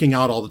I'm working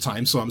out all the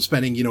time. So I'm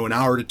spending, an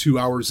hour to 2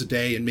 hours a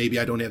day, and maybe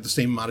I don't have the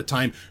same amount of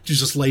time to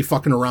just lay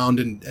fucking around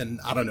and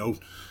I don't know,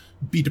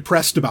 be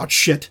depressed about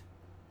shit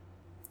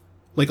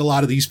like a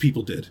lot of these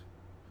people did.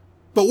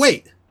 But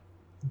wait,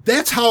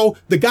 that's how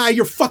the guy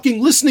you're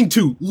fucking listening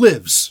to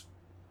lives.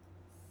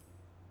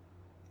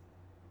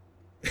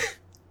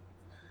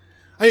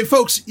 I mean,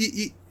 folks,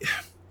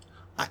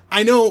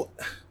 I know,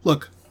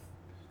 look,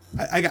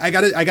 I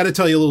gotta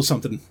tell you a little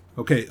something,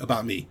 okay,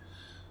 about me.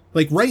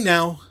 Like right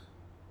now,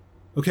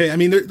 okay, I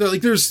mean,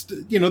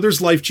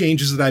 there's life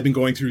changes that I've been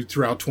going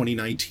throughout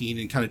 2019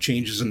 and kind of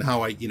changes in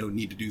how I,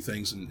 need to do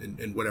things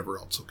and whatever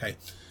else, okay?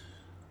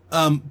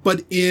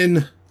 But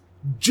in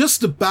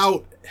just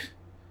about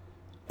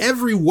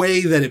every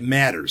way that it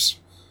matters,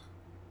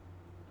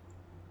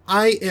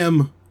 I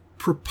am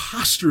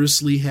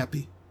preposterously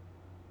happy.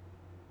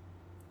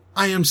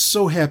 I am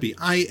so happy.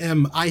 I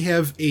am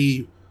in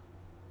a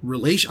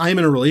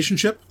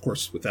relationship, of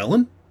course, with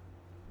Ellen.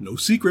 No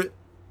secret.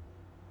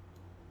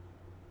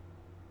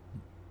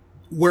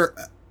 Where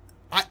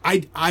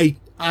I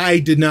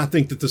did not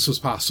think that this was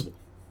possible.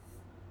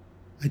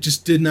 I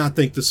just did not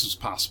think this was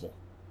possible.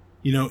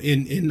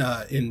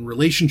 In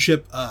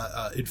relationship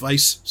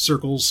advice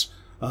circles,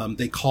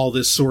 they call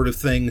this sort of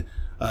thing,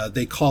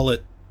 they call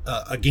it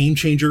a game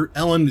changer.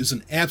 Ellen is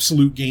an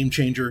absolute game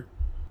changer.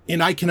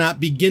 And I cannot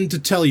begin to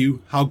tell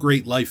you how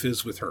great life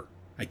is with her.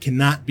 I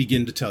cannot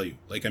begin to tell you.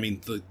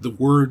 The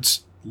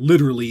words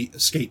literally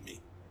escape me.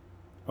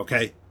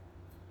 Okay?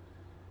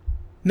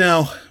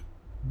 Now,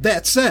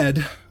 that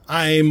said,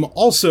 I'm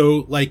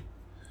also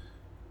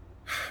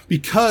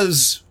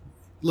because,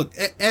 look,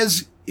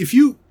 if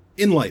you,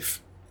 in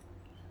life,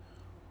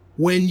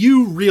 when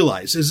you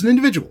realize as an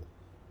individual,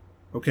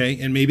 okay,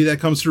 and maybe that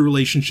comes through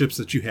relationships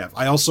that you have.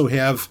 I also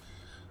have,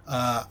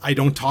 I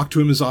don't talk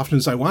to him as often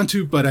as I want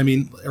to, but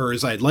or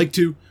as I'd like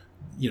to,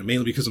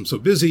 mainly because I'm so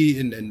busy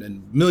and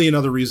a million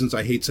other reasons.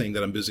 I hate saying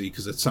that I'm busy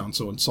because it sounds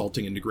so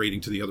insulting and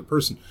degrading to the other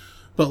person.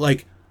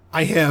 But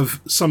I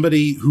have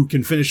somebody who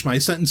can finish my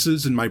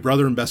sentences, and my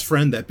brother and best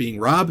friend, that being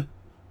Rob,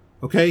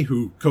 okay,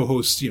 who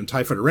co-hosts,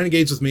 TIE Fighter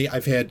Renegades with me.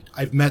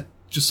 I've met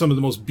just some of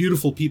the most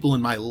beautiful people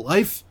in my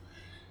life,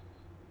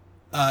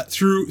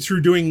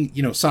 through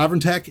doing, Sovereign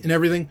Tech and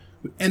everything.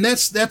 And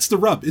that's the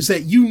rub, is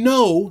that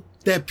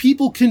that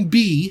people can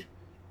be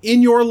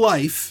in your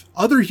life,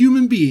 other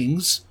human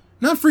beings,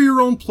 not for your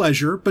own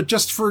pleasure, but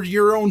just for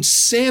your own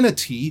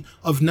sanity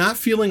of not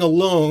feeling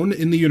alone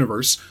in the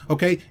universe,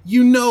 okay?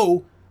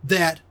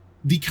 That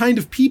the kind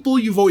of people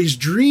you've always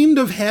dreamed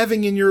of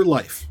having in your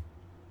life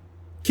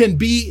can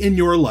be in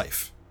your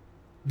life.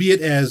 Be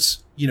it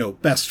as,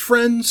 best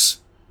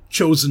friends,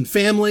 chosen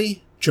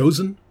family,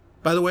 chosen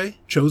family,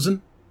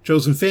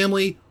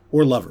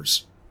 or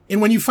lovers.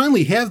 And when you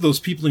finally have those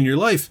people in your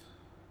life,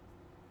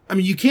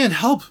 you can't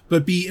help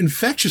but be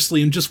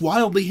infectiously and just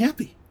wildly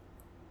happy.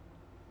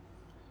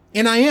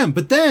 And I am.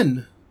 But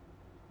then,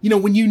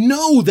 when you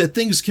know that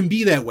things can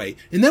be that way,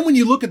 and then when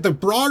you look at the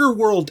broader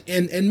world,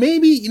 and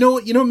maybe,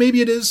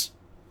 maybe it is,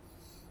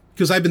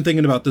 because I've been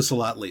thinking about this a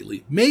lot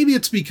lately. Maybe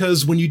it's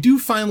because when you do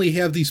finally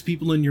have these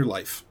people in your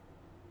life,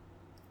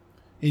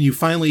 and you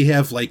finally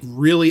have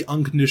really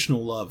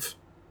unconditional love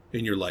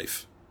in your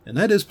life, and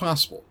that is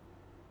possible.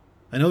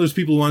 I know there's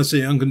people who want to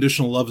say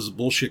unconditional love is a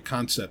bullshit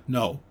concept.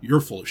 No, you're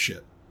full of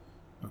shit.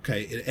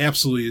 Okay, it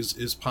absolutely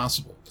is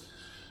possible.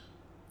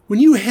 When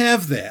you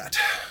have that,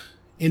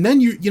 and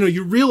then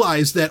you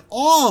realize that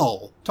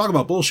talk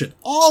about bullshit,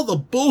 all the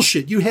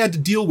bullshit you had to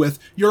deal with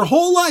your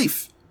whole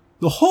life,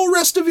 the whole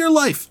rest of your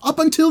life, up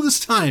until this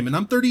time, and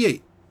I'm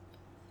 38.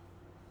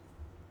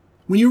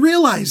 When you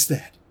realize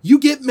that, you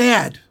get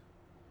mad.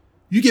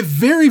 You get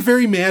very,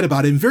 very mad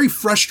about it and very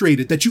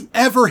frustrated that you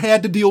ever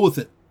had to deal with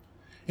it.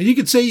 And you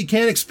could say you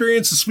can't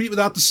experience the sweet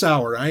without the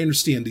sour. I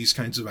understand these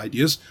kinds of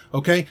ideas.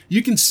 Okay.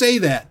 You can say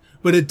that,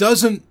 but it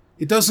doesn't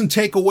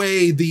take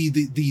away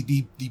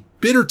the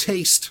bitter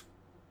taste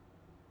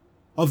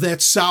of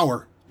that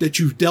sour that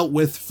you've dealt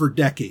with for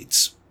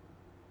decades.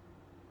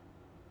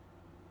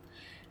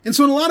 And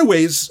so in a lot of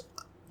ways,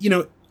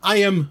 I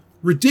am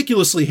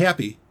ridiculously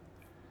happy.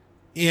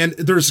 And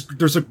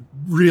there's a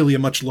really a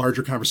much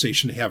larger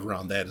conversation to have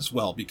around that as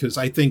well, because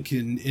I think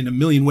in a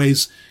million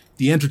ways,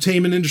 the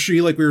entertainment industry,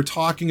 like we were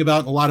talking about,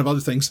 and a lot of other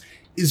things,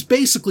 is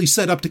basically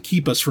set up to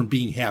keep us from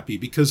being happy.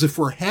 Because if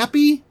we're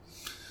happy,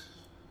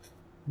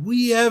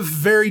 we have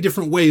very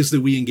different ways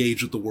that we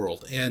engage with the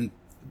world. And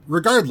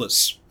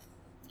regardless,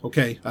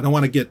 okay, I don't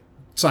want to get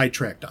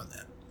sidetracked on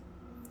that,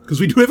 because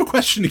we do have a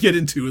question to get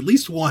into, at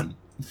least one.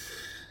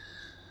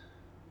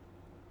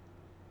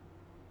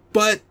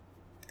 But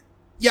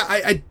yeah,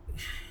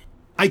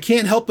 I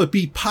can't help but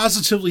be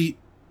positively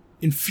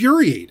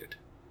infuriated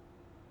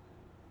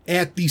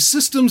at the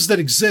systems that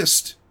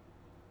exist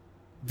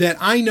that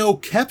I know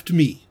kept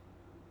me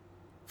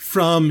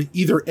from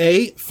either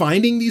A,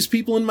 finding these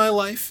people in my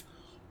life,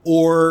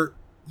 or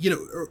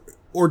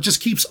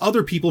just keeps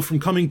other people from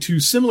coming to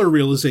similar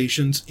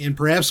realizations, and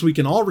perhaps we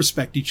can all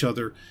respect each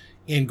other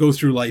and go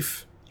through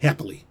life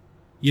happily,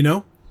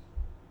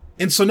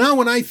 And so now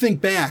when I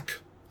think back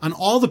on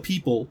all the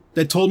people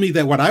that told me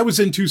that what I was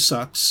into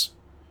sucks,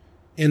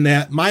 and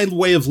that my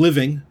way of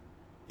living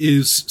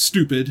is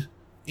stupid,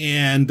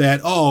 And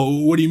that,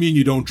 oh, what do you mean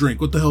you don't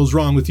drink? What the hell's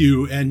wrong with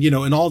you? And,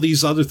 and all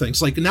these other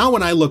things. Like now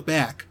when I look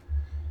back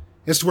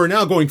as to where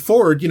now going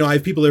forward, I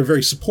have people that are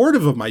very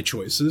supportive of my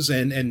choices.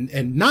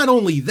 And not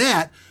only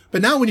that,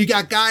 but now when you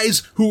got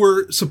guys who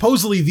were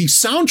supposedly the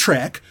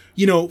soundtrack,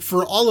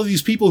 for all of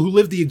these people who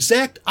live the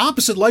exact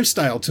opposite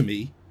lifestyle to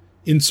me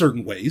in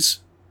certain ways,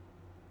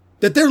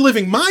 that they're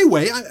living my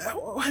way.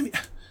 I mean,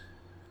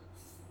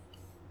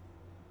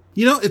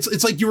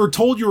 it's like you were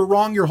told you were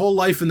wrong your whole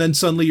life, and then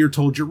suddenly you're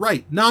told you're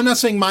right. Now, I'm not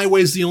saying my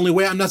way is the only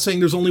way. I'm not saying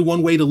there's only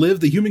one way to live.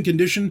 The human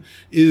condition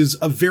is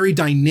a very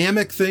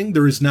dynamic thing.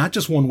 There is not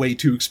just one way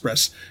to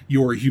express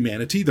your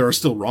humanity. There are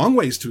still wrong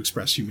ways to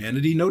express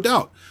humanity, no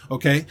doubt.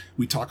 Okay?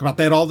 We talk about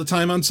that all the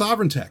time on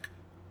Sovereign Tech.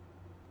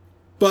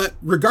 But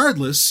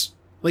regardless,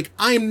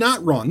 I am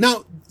not wrong.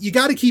 Now, you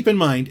got to keep in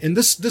mind, and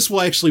this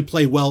will actually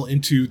play well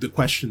into the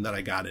question that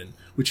I got in,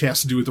 which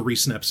has to do with the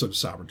recent episode of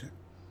Sovereign Tech.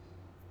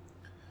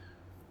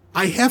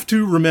 I have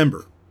to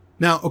remember.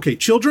 Now, okay,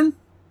 children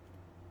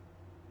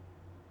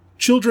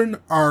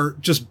are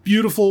just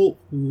beautiful,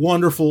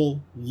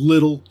 wonderful,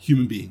 little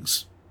human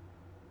beings.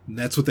 And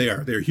that's what they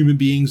are. They're human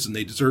beings, and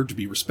they deserve to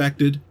be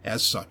respected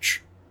as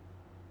such.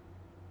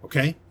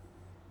 Okay?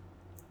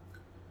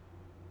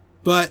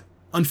 But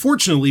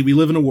unfortunately, we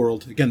live in a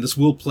world, again, this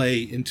will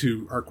play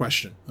into our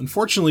question.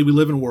 Unfortunately, we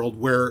live in a world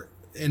where,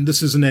 and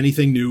this isn't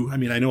anything new. I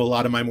mean, I know a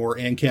lot of my more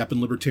ANCAP and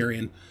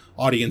libertarian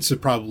audience have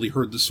probably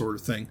heard this sort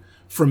of thing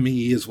from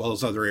me, as well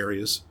as other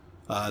areas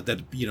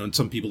that, and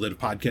some people that have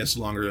podcasted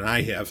longer than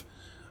I have.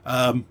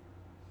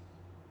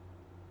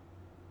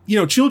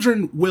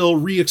 Children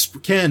will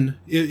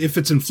if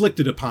it's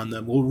inflicted upon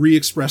them, will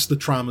re-express the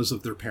traumas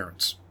of their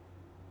parents.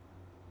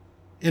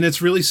 And it's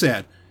really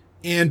sad.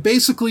 And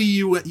basically,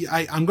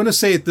 I'm going to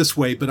say it this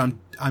way, but I'm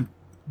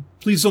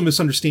please don't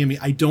misunderstand me.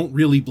 I don't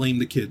really blame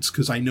the kids,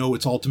 because I know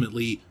it's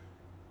ultimately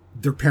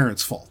their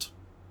parents' fault,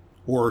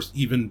 or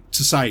even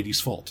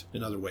society's fault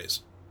in other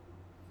ways.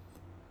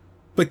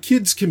 But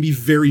kids can be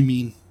very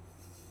mean.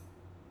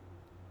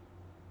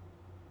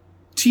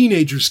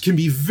 Teenagers can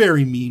be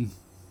very mean.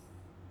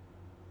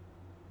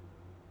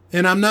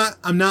 And I'm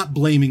not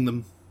blaming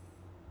them.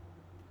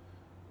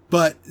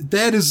 But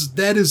that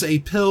is a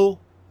pill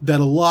that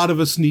a lot of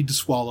us need to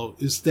swallow,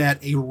 is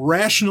that a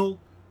rational,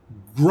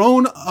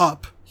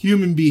 grown-up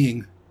human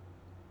being,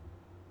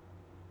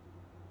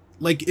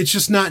 it's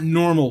just not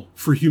normal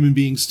for human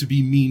beings to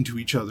be mean to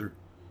each other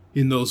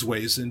in those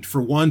ways. And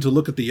for one to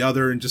look at the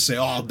other and just say,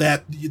 oh,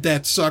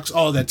 that sucks,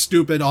 oh, that's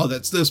stupid, oh,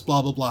 that's this,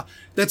 blah, blah, blah.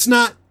 That's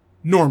not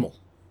normal.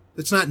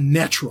 That's not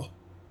natural.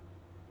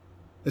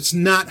 That's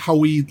not how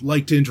we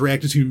like to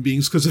interact as human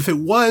beings, because if it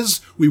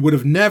was, we would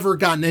have never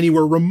gotten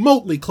anywhere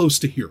remotely close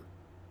to here.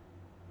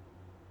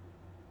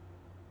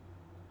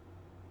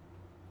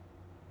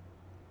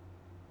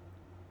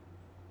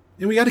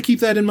 And we got to keep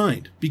that in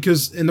mind,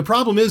 and the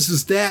problem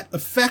is that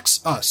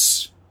affects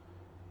us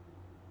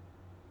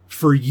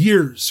for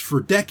years,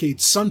 for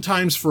decades,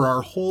 sometimes for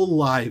our whole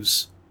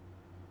lives.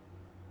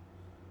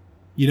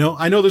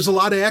 I know there's a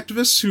lot of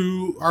activists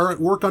who are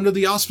at work under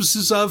the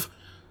auspices of,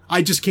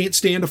 I just can't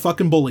stand a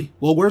fucking bully.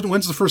 Well,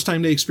 when's the first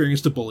time they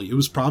experienced a bully? It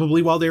was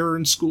probably while they were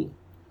in school.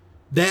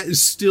 That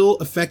is still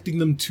affecting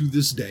them to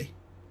this day.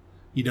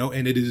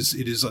 And it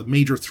is a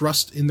major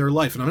thrust in their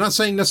life. And I'm not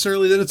saying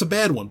necessarily that it's a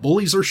bad one.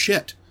 Bullies are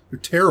shit. They're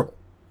terrible.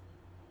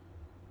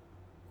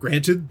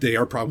 Granted, they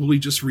are probably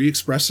just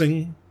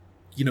re-expressing,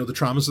 the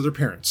traumas of their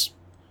parents.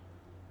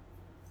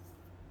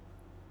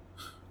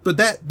 But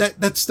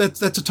that's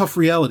a tough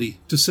reality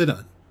to sit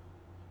on.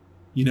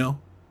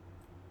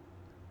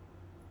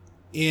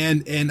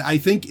 And I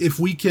think if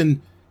we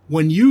can,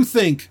 when you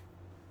think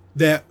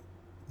that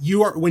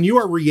when you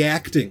are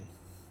reacting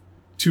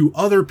to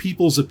other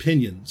people's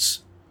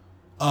opinions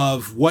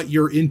of what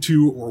you're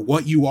into or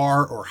what you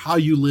are or how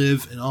you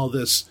live and all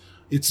this,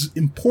 it's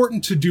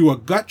important to do a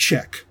gut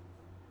check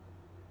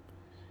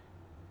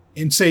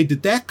and say,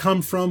 did that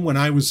come from when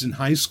I was in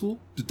high school?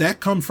 Did that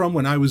come from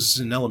when I was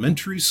in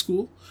elementary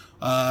school?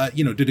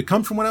 Did it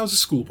come from when I was a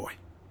schoolboy?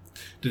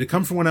 Did it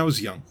come from when I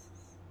was young?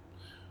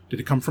 Did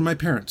it come from my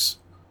parents?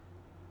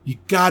 You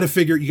got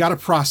to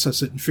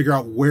process it and figure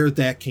out where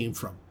that came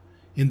from.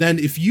 And then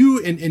if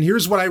you, and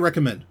here's what I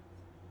recommend.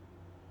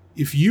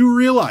 If you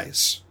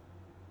realize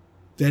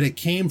that it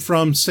came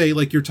from, say,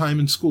 your time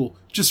in school,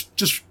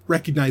 just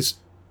recognize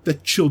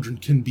that children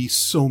can be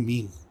so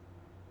mean.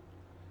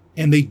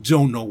 And they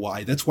don't know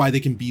why. That's why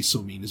they can be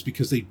so mean, is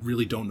because they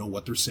really don't know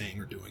what they're saying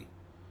or doing.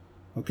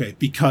 Okay,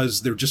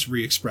 because they're just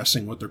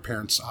re-expressing what their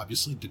parents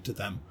obviously did to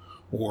them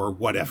or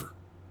whatever.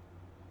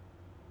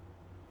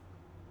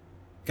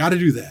 Got to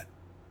do that.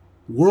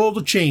 The world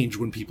will change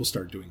when people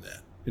start doing that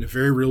in a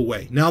very real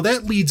way. Now,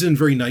 that leads in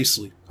very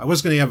nicely. I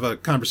was going to have a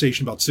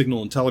conversation about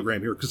Signal and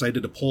Telegram here because I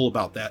did a poll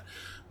about that.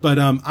 But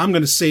I'm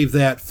going to save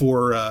that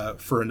for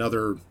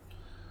another...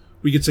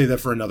 We could save that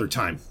for another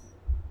time.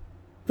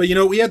 But,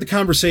 we had the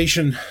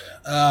conversation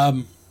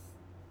that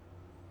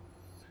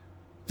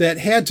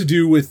had to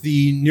do with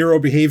the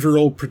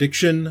neurobehavioral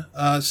prediction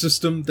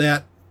system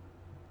that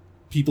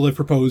people have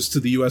proposed to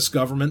the U.S.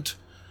 government.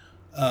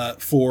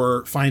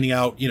 for finding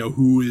out,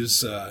 who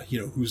is,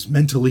 who's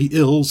mentally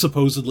ill,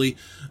 supposedly,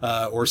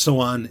 or so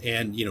on,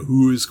 and,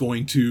 who is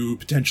going to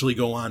potentially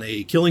go on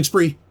a killing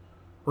spree,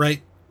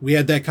 right? We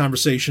had that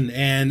conversation,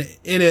 and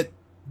in it,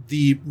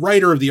 the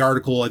writer of the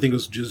article, I think it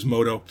was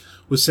Gizmodo,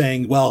 was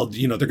saying, well,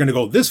 they're going to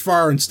go this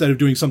far instead of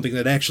doing something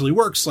that actually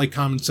works, like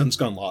common sense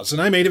gun laws.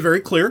 And I made it very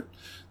clear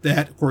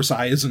that, of course,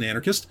 I, as an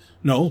anarchist,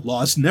 no,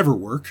 laws never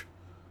work.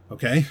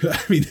 Okay? I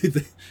mean,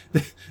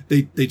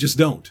 they just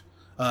don't.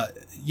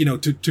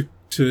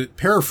 To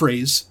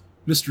paraphrase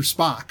Mr.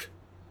 Spock,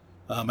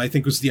 I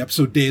think it was the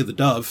episode Day of the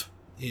Dove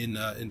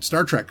in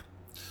Star Trek.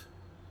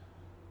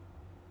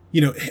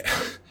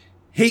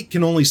 Hate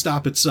can only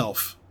stop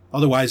itself.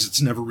 Otherwise, it's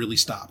never really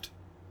stopped.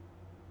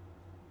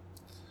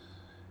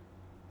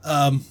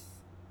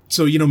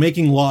 So,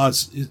 making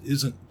laws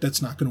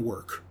that's not going to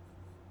work.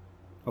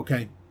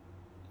 Okay?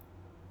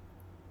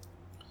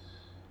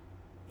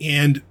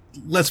 And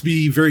let's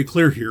be very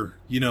clear here,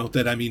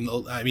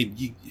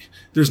 that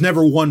there's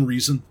never one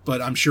reason, but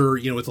I'm sure,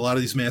 with a lot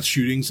of these mass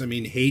shootings,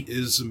 hate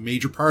is a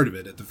major part of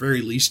it. At the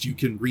very least, you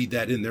can read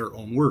that in their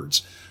own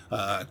words.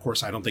 Of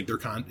course, I don't think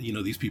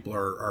these people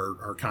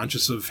are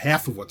conscious of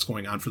half of what's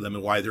going on for them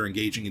and why they're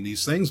engaging in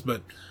these things.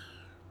 But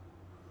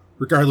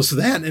regardless of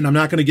that, and I'm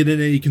not going to get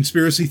into any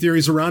conspiracy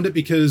theories around it,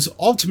 because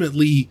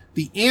ultimately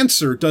the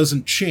answer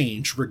doesn't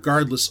change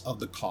regardless of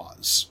the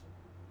cause,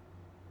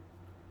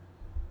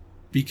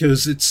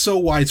 because it's so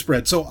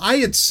widespread. So I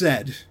had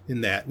said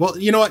in that, well,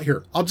 you know what?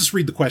 Here, I'll just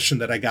read the question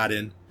that I got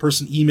in.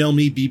 Person, email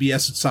me,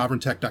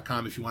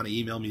 bbs@sovereigntech.com, if you want to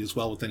email me as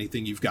well with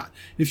anything you've got.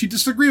 If you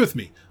disagree with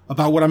me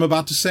about what I'm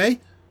about to say,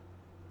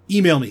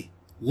 email me.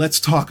 Let's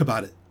talk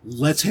about it.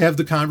 Let's have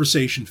the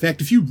conversation. In fact,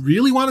 if you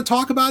really want to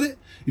talk about it,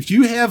 if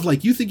you have,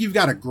 you think you've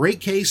got a great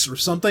case or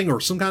something or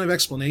some kind of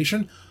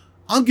explanation,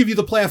 I'll give you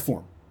the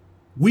platform.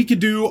 We could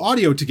do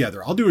audio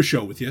together. I'll do a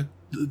show with you.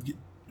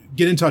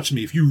 Get in touch with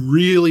me if you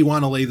really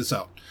want to lay this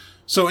out.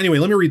 So anyway,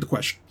 let me read the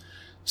question.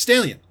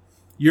 Stallion,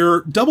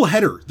 your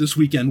doubleheader this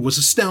weekend was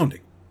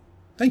astounding.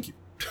 Thank you.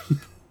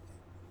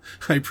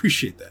 I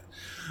appreciate that.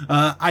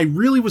 I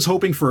really was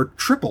hoping for a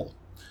triple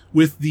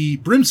with the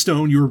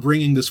brimstone you were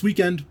bringing this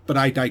weekend, but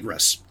I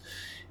digress.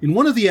 In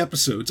one of the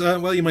episodes,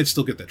 you might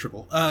still get that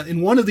triple.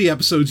 In one of the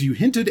episodes, you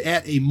hinted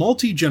at a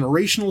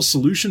multi-generational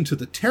solution to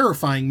the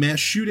terrifying mass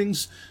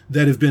shootings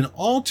that have been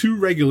all too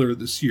regular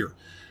this year.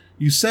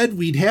 You said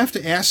we'd have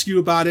to ask you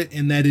about it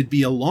and that it'd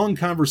be a long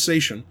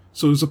conversation.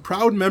 So as a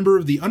proud member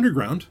of the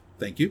underground,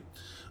 thank you,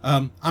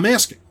 I'm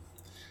asking,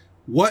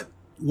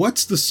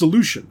 what's the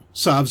solution?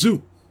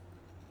 Savzu.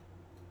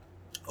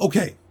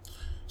 Okay,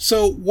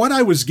 so what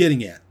I was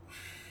getting at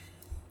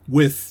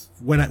with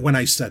when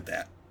I said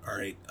that, all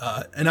right,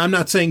 and I'm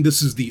not saying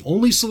this is the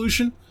only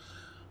solution,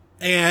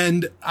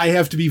 and I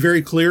have to be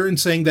very clear in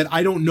saying that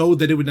I don't know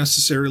that it would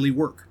necessarily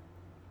work.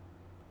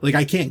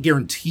 I can't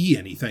guarantee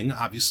anything.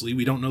 Obviously,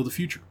 we don't know the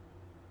future.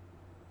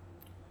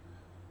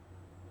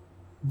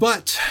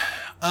 But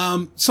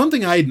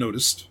something I had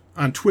noticed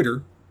on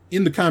Twitter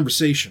in the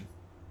conversation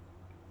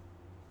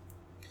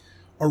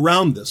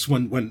around this,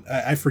 when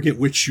I forget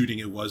which shooting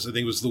it was. I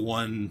think it was the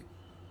one.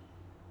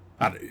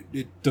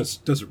 It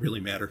doesn't really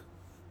matter.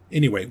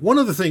 Anyway, one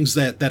of the things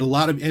that a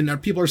lot of,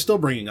 and people are still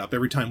bringing up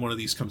every time one of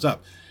these comes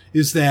up,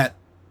 is that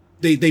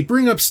they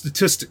bring up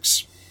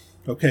statistics,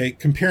 okay,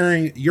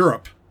 comparing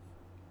Europe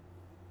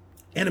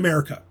and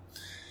America.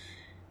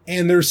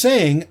 And they're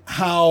saying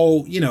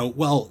how,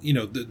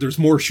 there's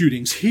more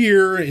shootings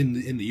here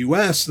in the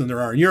US than there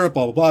are in Europe,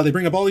 blah, blah, blah. They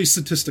bring up all these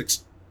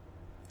statistics.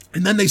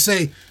 And then they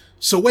say,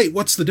 so wait,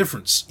 what's the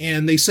difference?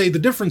 And they say the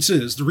difference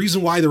is, the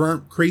reason why there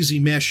aren't crazy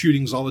mass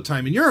shootings all the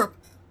time in Europe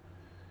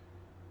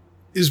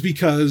is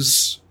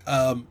because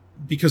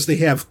they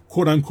have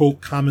quote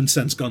unquote common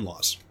sense gun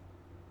laws.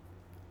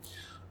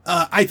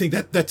 I think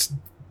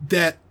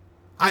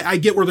I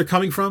get where they're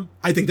coming from.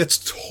 I think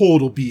that's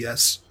total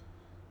BS.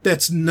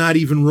 That's not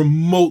even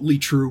remotely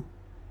true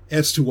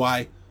as to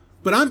why.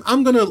 But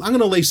I'm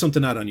gonna lay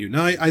something out on you.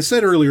 Now, I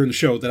said earlier in the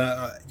show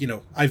that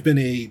I've been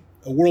a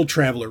world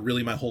traveler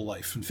really my whole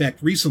life. In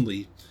fact,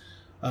 recently,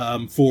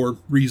 for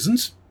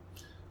reasons,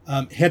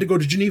 had to go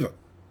to Geneva,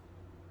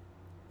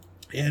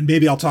 and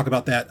maybe I'll talk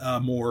about that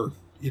more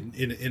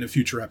in a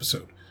future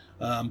episode.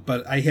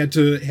 But I had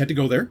to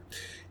go there,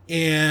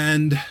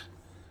 and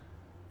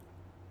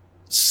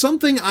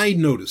something I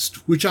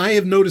noticed, which I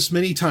have noticed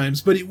many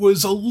times, but it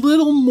was a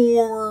little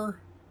more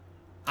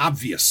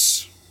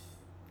obvious.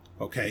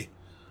 Okay.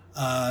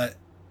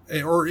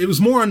 Or it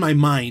was more on my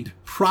mind,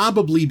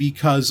 probably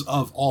because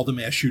of all the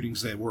mass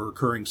shootings that were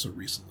occurring so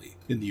recently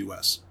in the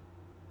US.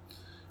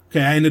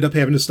 Okay. I ended up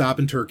having to stop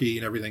in Turkey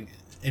and everything.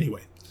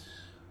 Anyway.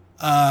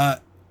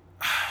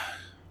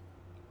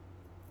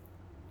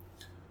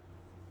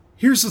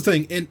 Here's the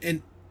thing.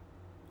 And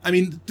I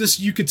mean, this,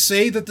 you could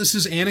say that this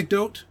is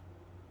anecdote.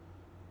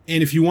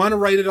 And if you want to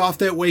write it off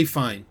that way,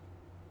 fine.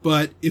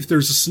 But if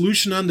there's a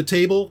solution on the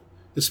table,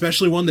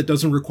 especially one that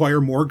doesn't require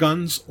more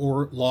guns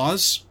or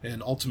laws,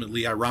 and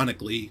ultimately,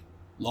 ironically,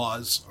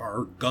 laws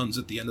are guns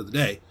at the end of the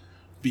day,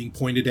 being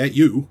pointed at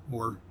you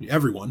or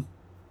everyone.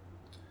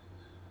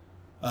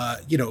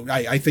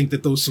 I think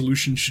that those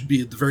solutions should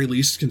be at the very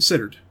least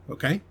considered,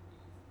 okay?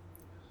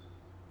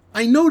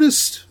 I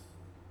noticed,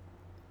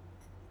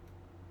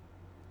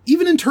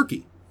 even in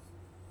Turkey,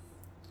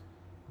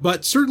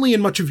 but certainly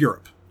in much of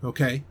Europe,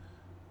 okay,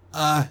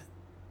 how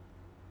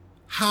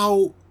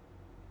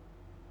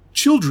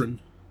children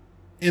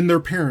and their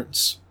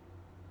parents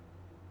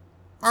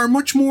are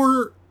much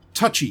more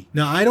touchy.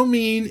 Now, I don't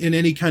mean in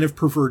any kind of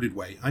perverted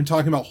way. I'm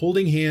talking about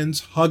holding hands,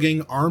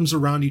 hugging, arms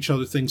around each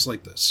other, things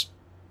like this.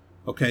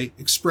 Okay?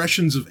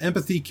 Expressions of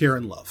empathy, care,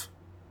 and love.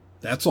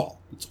 That's all.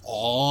 That's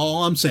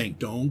all I'm saying.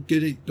 Don't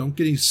get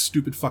any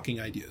stupid fucking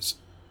ideas.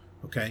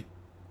 Okay?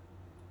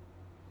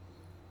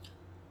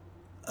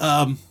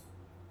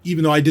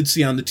 Even though I did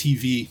see on the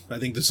TV, I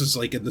think this is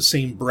like in the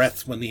same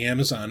breath when the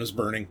Amazon is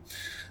burning,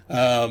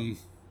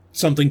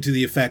 something to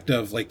the effect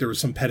of like there was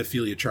some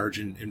pedophilia charge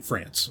in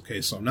France.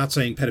 Okay, so I'm not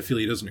saying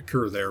pedophilia doesn't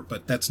occur there,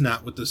 but that's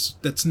not what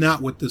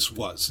this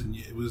was, and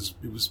it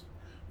was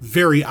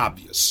very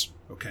obvious.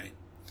 Okay,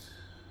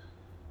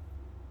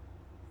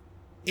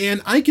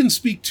 and I can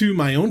speak to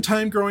my own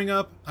time growing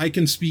up. I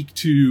can speak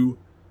to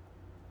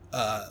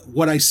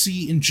what I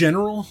see in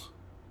general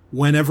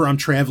whenever I'm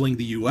traveling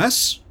the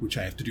U.S., which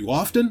I have to do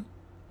often.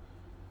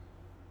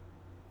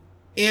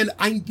 And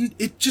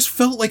it just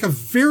felt like a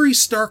very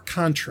stark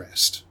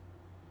contrast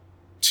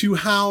to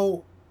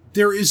how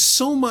there is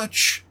so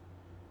much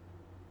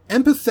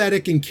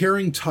empathetic and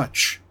caring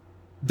touch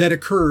that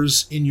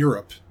occurs in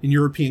Europe, in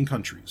European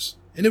countries.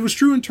 And it was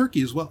true in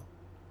Turkey as well.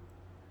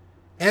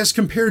 As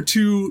compared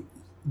to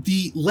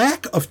the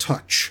lack of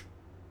touch,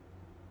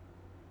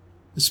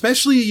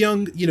 especially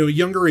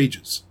younger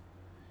ages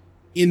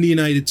in the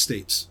United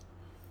States.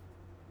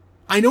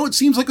 I know it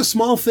seems like a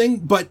small thing,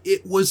 but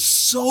it was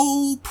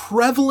so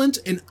prevalent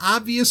and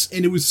obvious,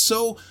 and it was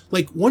so,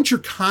 like, once you're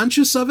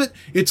conscious of it,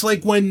 it's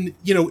like when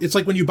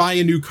you buy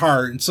a new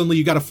car and suddenly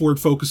you got a Ford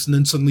Focus and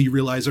then suddenly you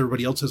realize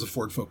everybody else has a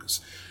Ford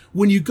Focus.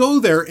 When you go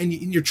there and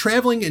you're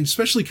traveling, and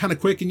especially kind of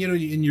quick, and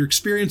and you're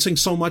experiencing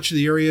so much of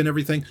the area and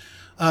everything,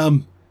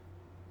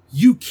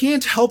 you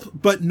can't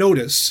help but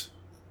notice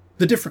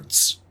the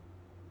difference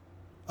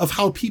of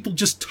how people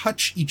just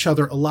touch each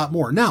other a lot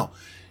more. Now,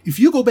 if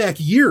you go back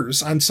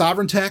years on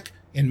Sovereign Tech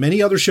and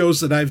many other shows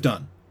that I've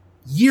done,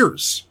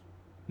 years,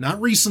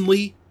 not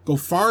recently, go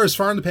as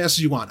far in the past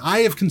as you want, I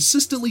have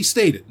consistently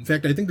stated, in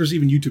fact, I think there's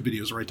even YouTube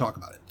videos where I talk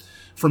about it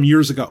from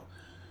years ago.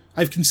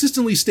 I've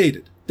consistently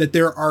stated that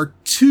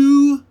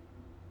the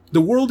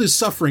world is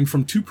suffering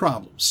from two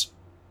problems.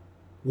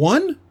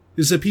 One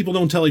is that people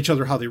don't tell each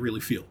other how they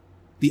really feel.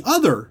 The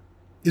other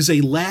is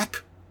a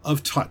lack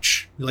of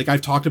touch. Like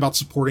I've talked about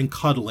supporting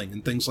cuddling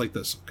and things like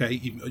this, okay?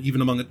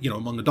 Even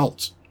among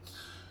adults.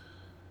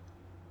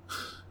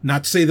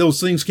 Not to say those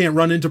things can't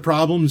run into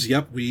problems.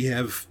 Yep, we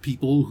have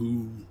people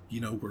who,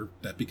 where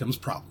that becomes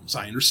problems.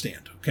 I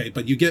understand, okay?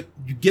 But you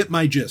get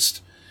my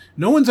gist.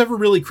 No one's ever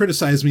really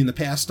criticized me in the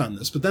past on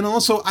this, but then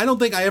also I don't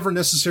think I ever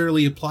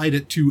necessarily applied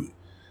it to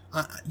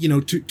a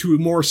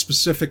more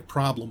specific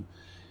problem.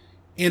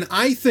 And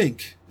I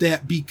think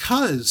that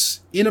because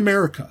in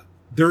America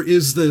there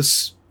is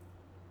this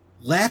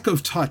lack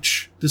of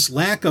touch, this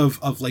lack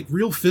of like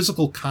real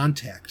physical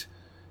contact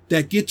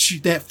that gets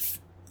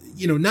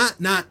you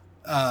not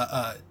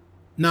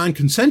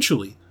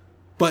non-consensually,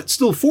 but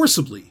still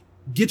forcibly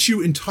gets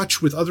you in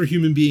touch with other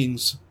human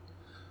beings.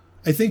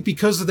 I think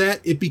because of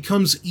that, it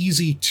becomes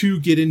easy to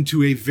get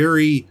into a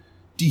very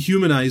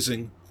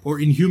dehumanizing or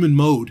inhuman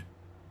mode.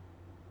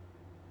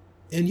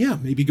 And yeah,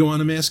 maybe go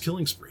on a mass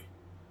killing spree.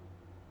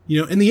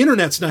 And the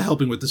internet's not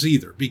helping with this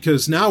either,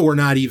 because now we're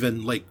not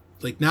even like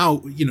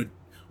now,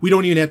 we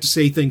don't even have to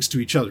say things to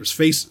each other's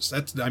faces.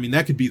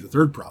 That could be the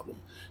third problem,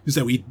 is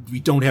that we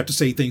don't have to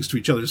say things to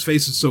each other's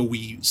faces, so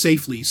we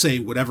safely say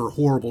whatever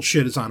horrible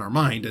shit is on our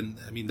mind, and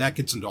that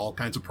gets into all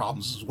kinds of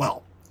problems as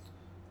well.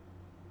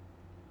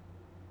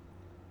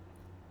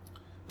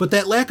 But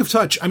that lack of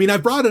touch,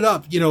 I've brought it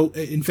up,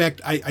 in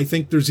fact, I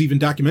think there's even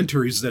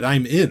documentaries that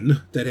I'm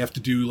in that have to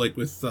do like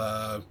with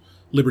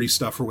liberty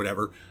stuff or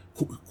whatever,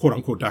 quote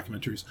unquote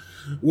documentaries,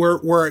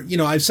 where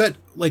I've said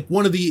like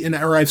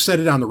I've said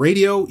it on the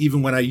radio,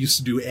 even when I used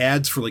to do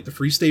ads for like the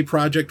Free State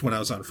Project when I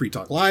was on Free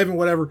Talk Live and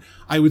whatever.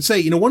 I would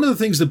say, one of the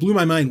things that blew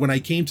my mind when I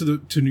came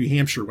to New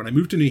Hampshire, when I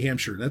moved to New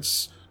Hampshire,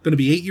 that's going to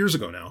be 8 years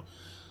ago now,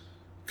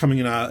 coming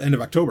in end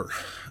of October.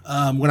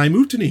 When I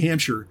moved to New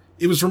Hampshire,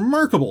 it was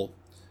remarkable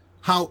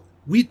how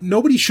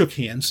nobody shook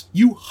hands.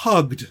 You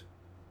hugged.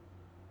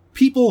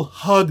 People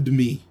hugged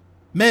me.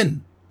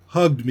 Men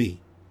hugged me.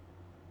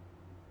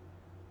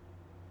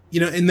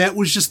 And that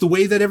was just the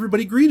way that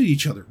everybody greeted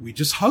each other. We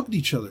just hugged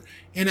each other.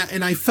 And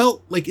I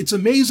felt like it's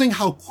amazing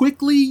how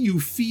quickly you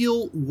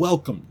feel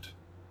welcomed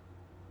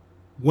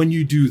when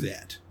you do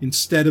that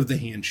instead of the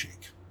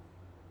handshake.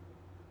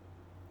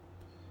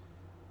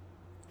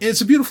 And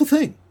it's a beautiful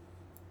thing.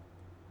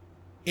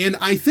 And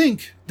I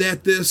think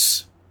that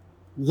this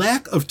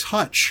lack of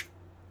touch,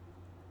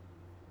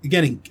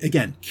 again,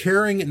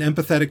 caring and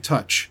empathetic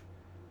touch,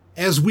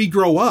 as we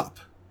grow up,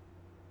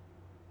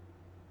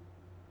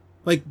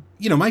 Like,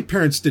 my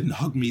parents didn't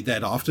hug me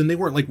that often. They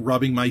weren't like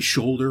rubbing my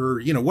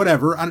shoulder,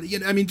 whatever. I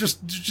mean,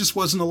 just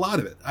wasn't a lot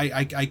of it.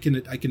 I can,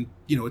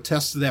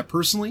 attest to that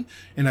personally.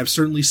 And I've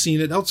certainly seen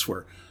it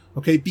elsewhere.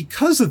 Okay.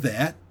 Because of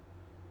that,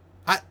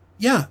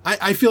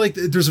 I feel like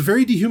there's a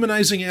very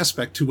dehumanizing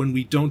aspect to when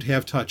we don't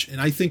have touch.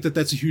 And I think that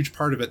that's a huge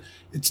part of it.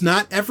 It's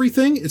not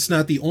everything. It's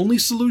not the only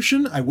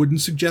solution. I wouldn't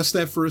suggest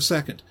that for a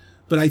second.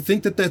 But I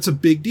think that that's a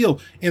big deal.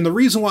 And the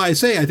reason why I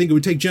say I think it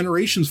would take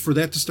generations for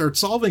that to start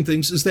solving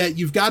things is that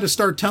you've got to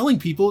start telling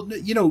people,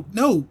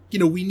 no,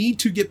 we need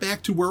to get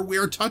back to where we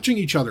are touching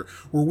each other,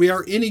 where we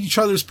are in each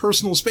other's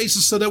personal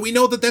spaces so that we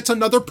know that that's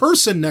another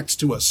person next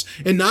to us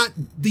and not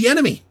the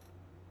enemy.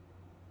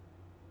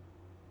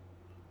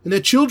 And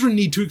that children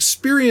need to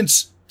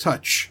experience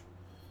touch.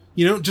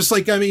 Just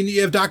like,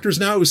 you have doctors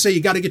now who say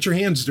you got to get your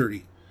hands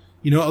dirty.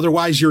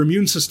 Otherwise your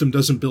immune system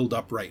doesn't build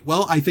up right.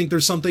 Well, I think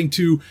there's something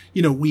to,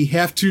 we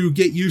have to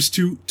get used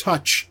to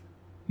touch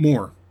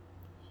more,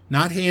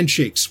 not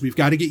handshakes. We've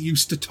got to get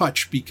used to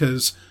touch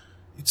because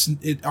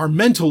our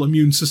mental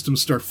immune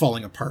systems start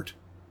falling apart.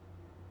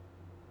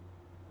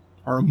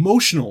 Our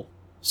emotional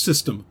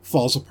system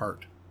falls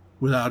apart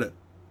without it.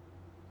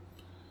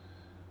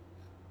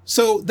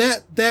 So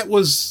that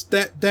was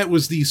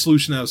the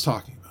solution I was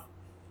talking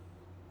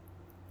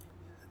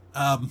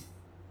about.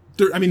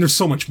 There's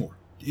so much more.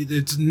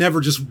 There's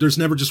never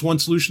just one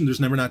solution. There's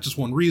never not just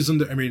one reason.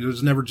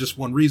 There's never just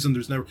one reason.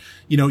 There's never,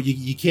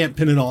 you can't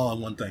pin it all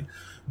on one thing.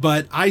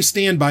 But I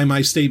stand by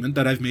my statement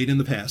that I've made in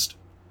the past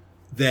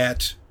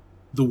that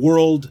the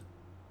world,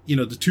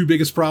 the two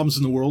biggest problems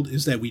in the world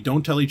is that we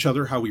don't tell each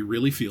other how we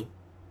really feel.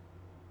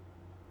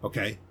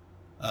 Okay.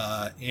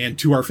 And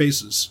to our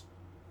faces.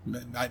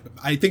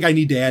 I think I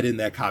need to add in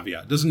that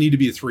caveat. It doesn't need to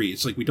be a 3.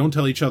 It's like we don't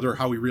tell each other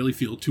how we really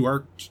feel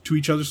to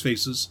each other's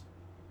faces.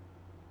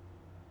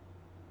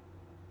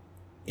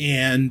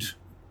 And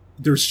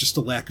there's just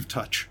a lack of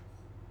touch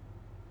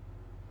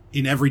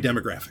in every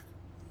demographic.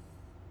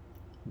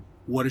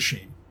 What a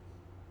shame.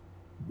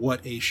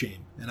 What a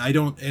shame.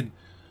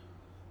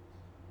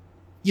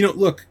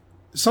 Look,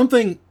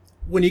 something,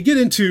 when you get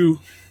into,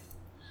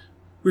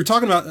 we were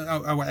talking about,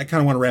 I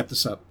kind of want to wrap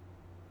this up.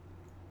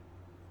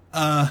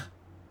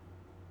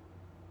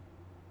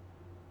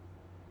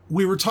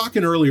 We were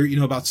talking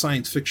earlier, about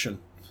science fiction.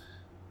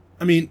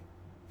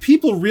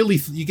 People really,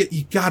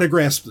 you gotta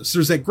grasp this.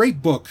 There's that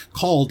great book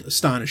called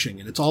Astonishing,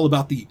 and it's all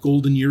about the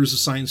golden years of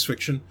science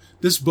fiction.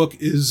 This book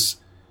is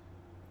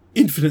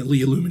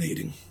infinitely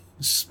illuminating,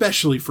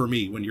 especially for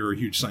me when you're a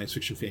huge science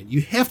fiction fan.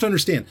 You have to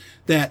understand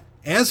that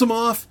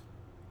Asimov,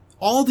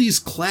 all these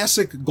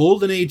classic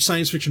golden age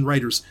science fiction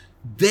writers,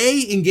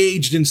 they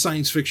engaged in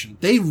science fiction.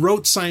 They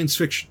wrote science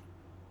fiction.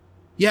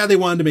 Yeah, they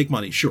wanted to make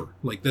money, sure.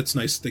 Like, that's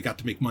nice. They got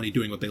to make money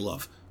doing what they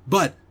love.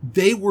 But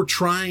they were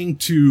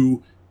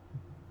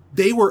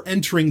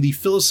entering the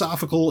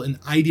philosophical and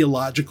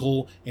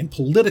ideological and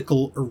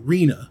political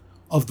arena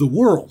of the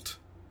world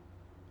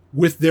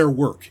with their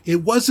work.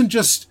 It wasn't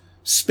just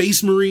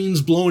space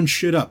marines blowing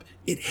shit up.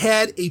 It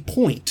had a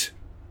point.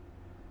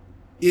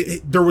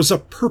 There was a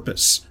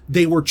purpose.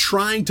 They were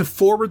trying to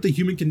forward the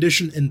human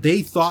condition, and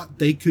they thought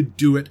they could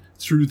do it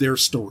through their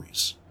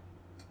stories.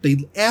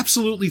 They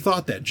absolutely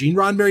thought that. Gene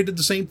Roddenberry did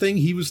the same thing.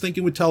 He was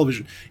thinking with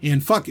television.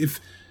 And fuck,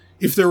 if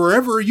there were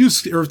ever a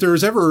use, or if there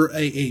was ever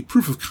a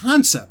proof of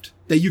concept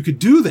that you could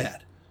do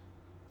that,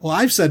 well,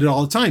 I've said it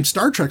all the time.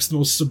 Star Trek's the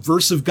most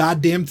subversive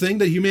goddamn thing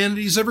that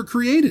humanity's ever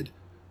created.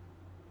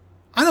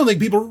 I don't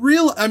think people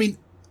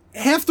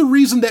half the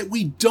reason that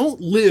we don't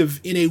live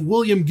in a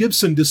William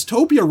Gibson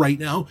dystopia right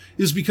now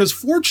is because,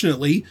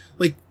 fortunately,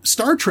 like,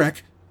 Star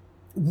Trek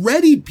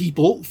readied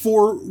people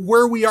for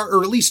where we are,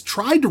 or at least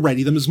tried to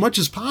ready them as much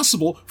as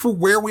possible for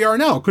where we are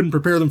now. Couldn't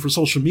prepare them for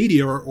social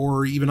media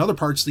or even other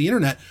parts of the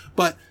internet,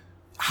 but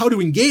how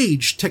to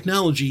engage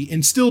technology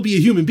and still be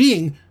a human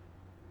being.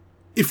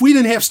 If we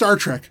didn't have Star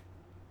Trek,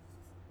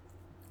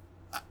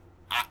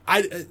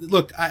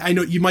 I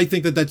know you might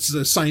think that that's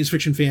a science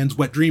fiction fan's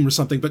wet dream or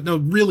something, but no,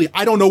 really,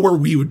 I don't know where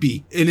we would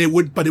be,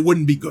 but it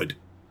wouldn't be good.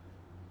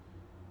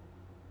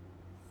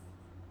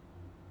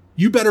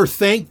 You better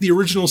thank the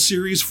original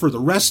series for the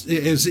rest.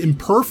 As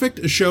imperfect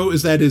a show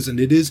as that is, and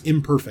it is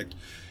imperfect,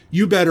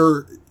 you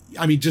better,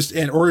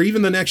 or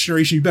even the next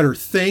generation, you better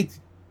thank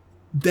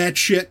that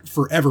shit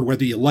forever,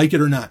 whether you like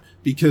it or not,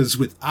 because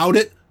without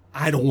it,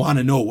 I don't want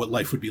to know what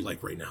life would be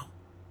like right now.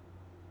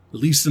 At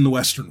least in the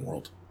Western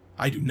world.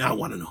 I do not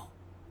want to know.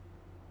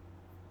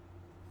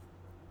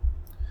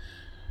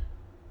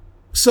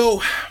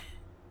 So,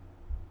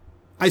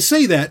 I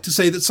say that to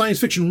say that science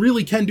fiction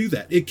really can do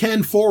that. It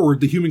can forward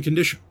the human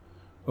condition.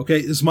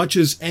 Okay, as much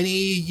as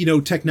any,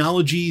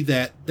 technology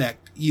that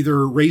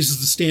either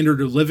raises the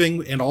standard of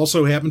living and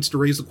also happens to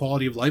raise the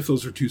quality of life.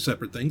 Those are two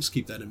separate things.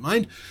 Keep that in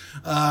mind.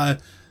 As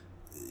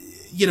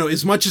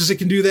much as it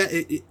can do that,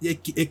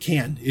 it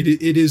can.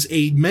 It is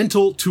a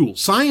mental tool.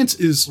 Science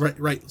is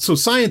right. So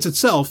science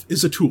itself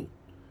is a tool.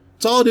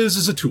 It's all it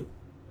is a tool.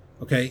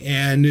 Okay.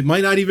 And it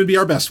might not even be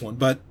our best one,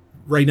 but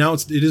right now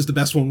it is the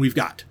best one we've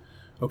got.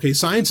 Okay,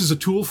 science is a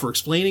tool for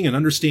explaining and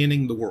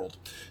understanding the world.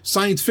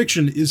 Science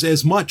fiction is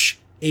as much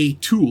a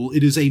tool,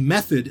 it is a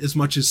method as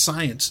much as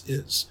science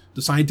is.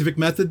 The scientific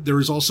method, there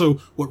is also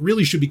what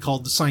really should be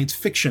called the science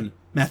fiction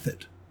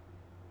method.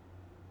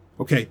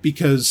 Okay,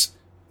 because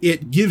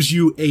it gives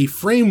you a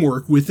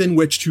framework within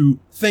which to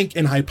think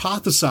and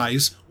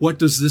hypothesize what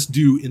does this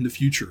do in the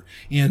future.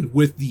 And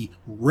with the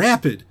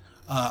rapid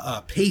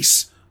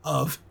pace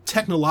of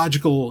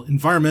technological,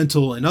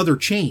 environmental, and other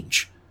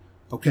change,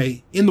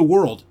 okay, in the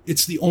world,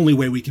 it's the only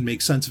way we can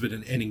make sense of it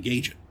and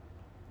engage it.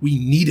 We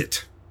need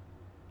it.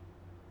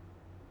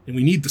 And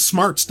we need the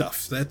smart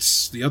stuff.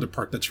 That's the other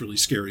part that's really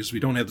scary, is we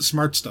don't have the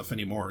smart stuff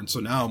anymore. And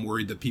so now I'm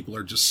worried that people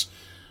are just,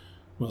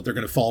 well, they're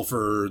going to fall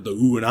for the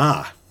ooh and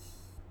ah.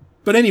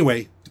 But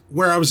anyway,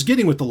 where I was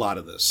getting with a lot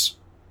of this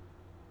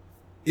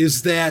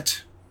is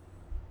that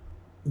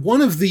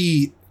one of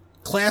the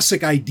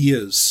classic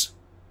ideas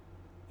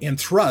and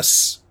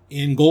thrusts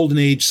in Golden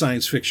Age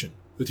science fiction,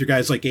 with your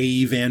guys like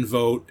A.E. Van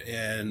Vogt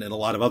and a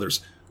lot of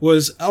others,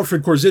 was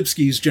Alfred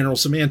Korzybski's general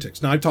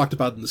semantics. Now, I've talked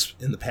about this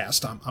in the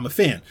past. I'm a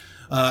fan.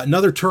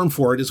 Another term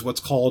for it is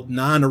what's called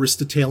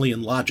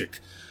non-Aristotelian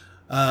logic.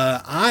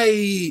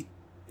 I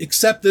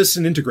accept this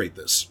and integrate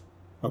this.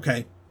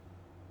 Okay?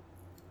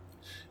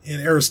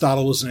 And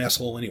Aristotle was an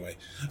asshole anyway.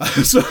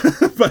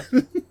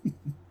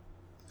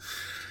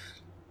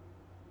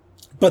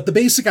 But the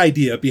basic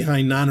idea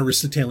behind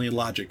non-Aristotelian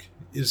logic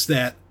is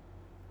that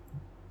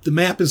the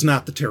map is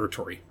not the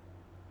territory.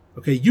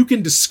 Okay, you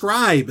can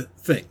describe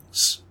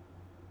things.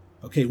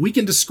 Okay, we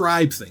can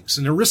describe things.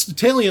 In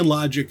Aristotelian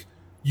logic,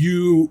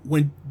 the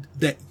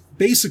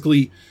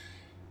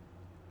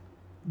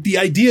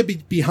idea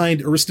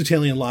behind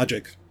Aristotelian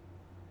logic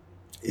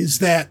is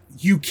that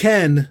you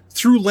can,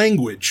 through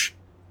language,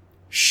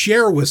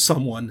 share with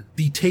someone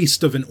the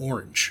taste of an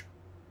orange.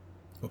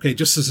 Okay,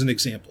 just as an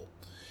example.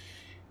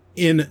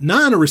 In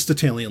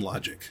non-Aristotelian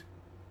logic,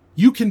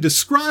 you can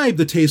describe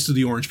the taste of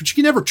the orange, but you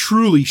can never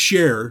truly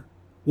share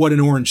what an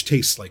orange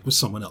tastes like with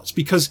someone else,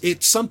 because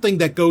it's something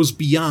that goes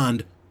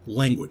beyond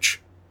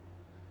language.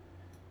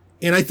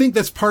 And I think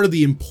that's part of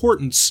the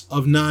importance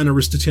of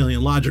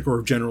non-Aristotelian logic, or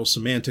of general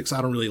semantics.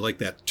 I don't really like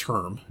that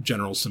term,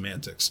 general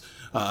semantics.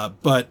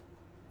 But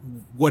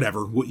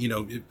whatever, you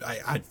know,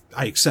 I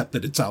accept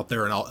that it's out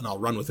there, and I'll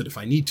run with it if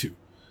I need to.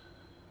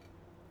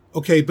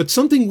 Okay, but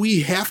something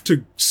we have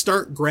to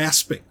start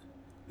grasping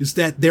is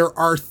that there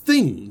are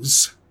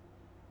things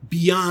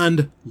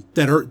beyond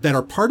that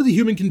are part of the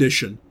human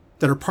condition,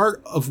 that are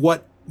part of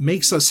what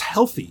makes us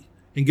healthy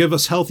and give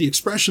us healthy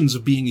expressions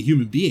of being a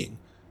human being.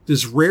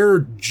 This rare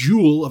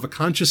jewel of a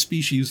conscious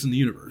species in the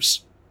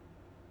universe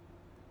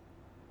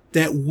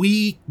that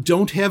we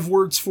don't have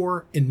words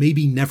for and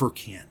maybe never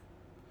can,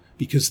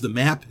 because the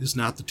map is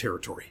not the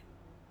territory.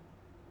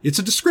 It's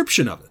a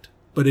description of it,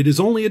 but it is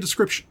only a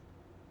description.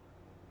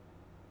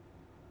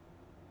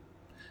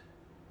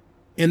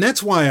 And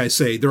that's why I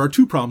say there are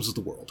two problems with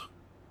the world.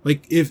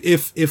 Like,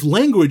 if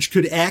language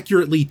could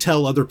accurately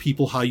tell other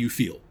people how you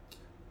feel,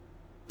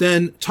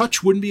 then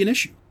touch wouldn't be an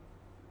issue.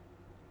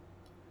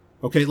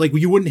 Okay, like,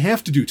 you wouldn't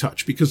have to do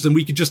touch, because then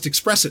we could just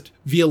express it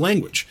via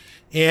language.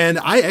 And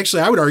I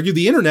would argue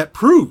the internet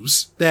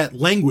proves that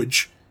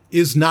language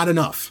is not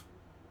enough.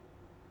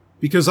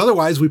 Because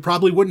otherwise we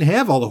probably wouldn't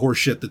have all the horse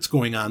shit that's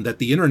going on, that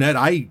the internet,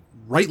 I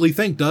rightly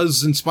think,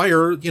 does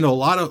inspire, you know, a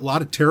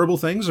lot of terrible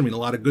things. I mean, a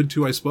lot of good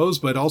too, I suppose,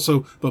 but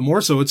more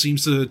so it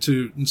seems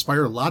to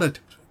inspire a lot of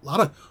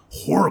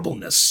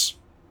horribleness.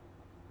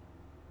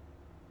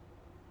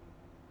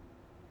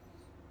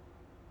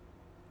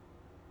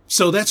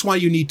 So that's why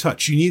you need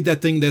touch. You need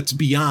that thing that's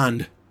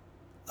beyond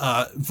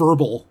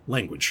verbal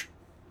language.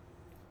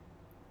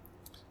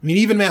 I mean,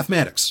 even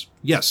mathematics.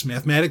 Yes,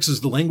 mathematics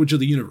is the language of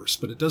the universe,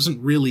 but it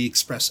doesn't really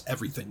express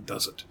everything,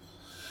 does it?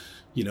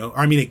 You know,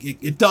 I mean,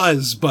 it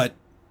does, but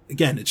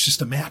again, it's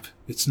just a map.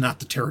 It's not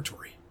the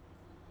territory.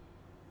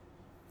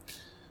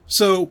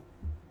 So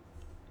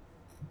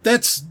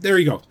there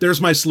you go.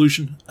 There's my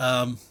solution.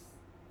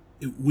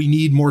 We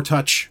need more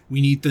touch.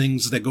 We need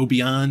things that go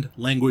beyond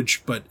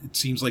language, but it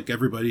seems like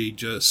everybody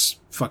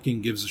just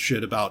fucking gives a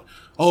shit about,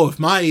 oh, if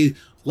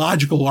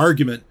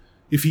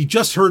he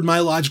just heard my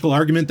logical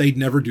argument, they'd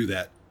never do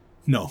that.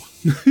 No,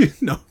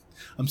 no,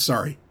 I'm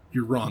sorry.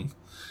 You're wrong.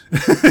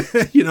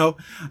 You know,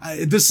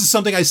 this is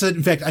something I said.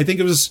 In fact, I think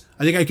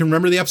I can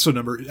remember the episode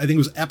number. I think it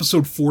was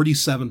episode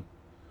 47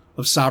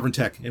 of Sovereign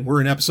Tech, and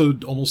we're in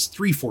episode almost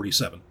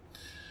 347.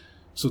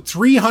 So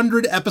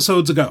 300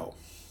 episodes ago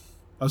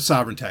of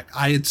Sovereign Tech,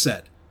 I had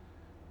said,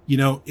 you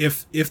know,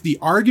 if the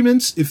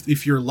arguments,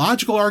 if your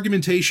logical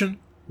argumentation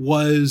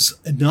was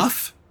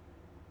enough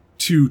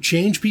to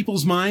change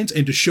people's minds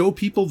and to show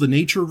people the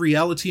nature of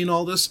reality and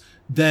all this,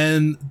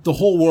 then the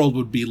whole world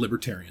would be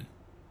libertarian.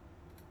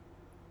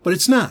 But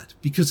it's not,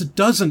 because it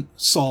doesn't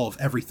solve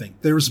everything.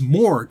 There's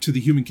more to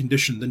the human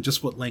condition than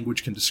just what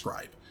language can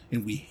describe.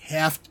 And we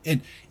have to,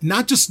 and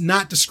not just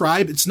not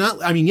describe, it's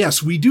not, I mean,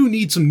 yes, we do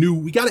need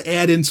we got to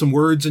add in some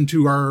words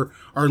into our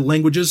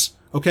languages,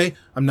 Okay.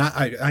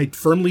 I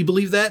firmly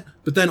believe that,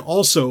 but then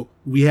also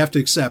we have to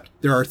accept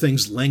there are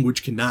things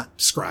language cannot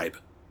describe.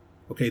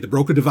 Okay. The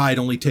Broca Divide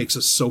only takes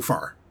us so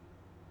far.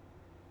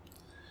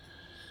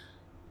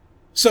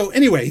 So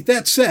anyway,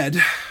 that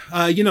said,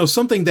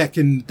 something that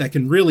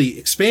can really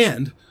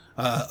expand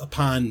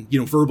upon,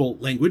 verbal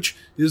language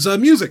is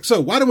music.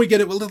 So why don't we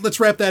get it? Well, let's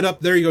wrap that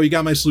up. There you go. You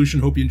got my solution.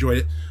 Hope you enjoyed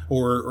it,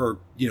 or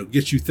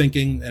get you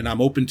thinking. And I'm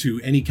open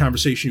to any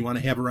conversation you want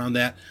to have around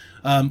that.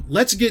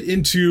 Let's get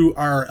into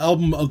our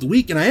album of the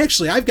week. And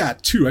I've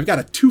got two. I've got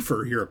a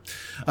twofer here,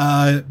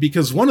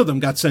 because one of them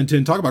got sent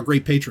in. Talk about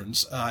great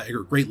patrons, or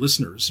great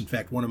listeners. In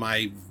fact, one of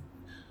my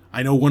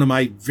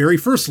very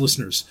first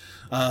listeners,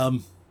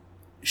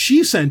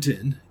 she sent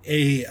in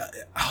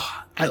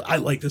I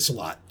like this a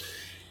lot.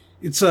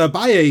 It's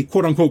by a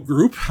quote-unquote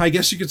group, I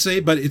guess you could say,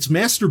 but it's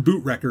Master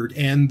Boot Record,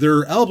 and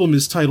their album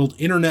is titled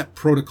Internet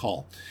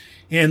Protocol.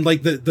 And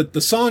like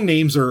the song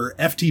names are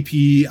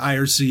FTP,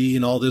 IRC,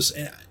 and all this.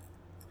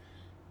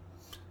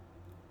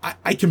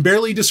 I can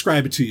barely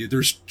describe it to you.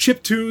 There's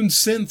chiptunes,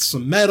 synths,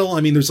 some metal.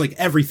 I mean, there's like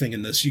everything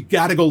in this. You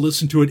gotta go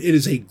listen to it. It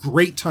is a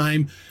great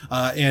time,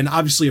 and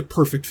obviously a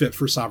perfect fit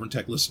for Sovereign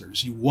Tech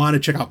listeners. You want to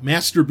check out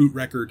Master Boot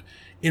Record,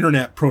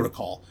 Internet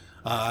Protocol.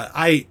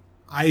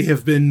 I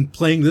have been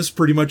playing this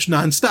pretty much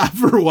nonstop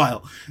for a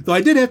while, though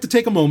I did have to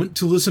take a moment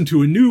to listen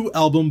to a new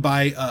album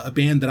by a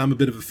band that I'm a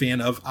bit of a fan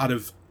of out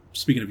of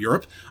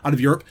Europe,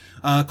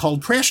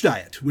 called Crash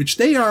Diet, which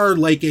they are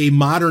like a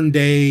modern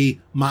day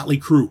Motley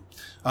Crue.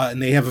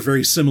 And they have a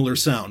very similar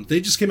sound. They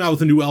just came out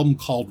with a new album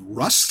called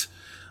Rust.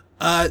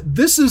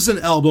 This is an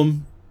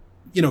album,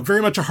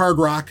 very much a hard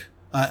rock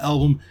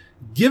album.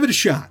 Give it a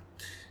shot.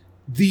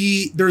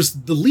 There's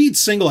the lead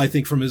single, I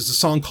think, from it is a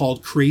song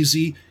called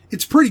Crazy.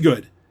 It's pretty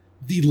good.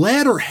 The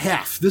latter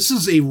half, this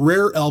is a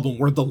rare album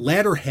where the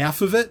latter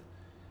half of it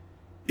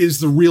is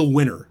the real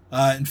winner.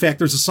 In fact,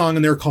 there's a song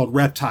in there called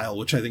Reptile,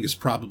 which I think is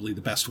probably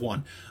the best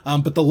one.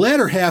 But the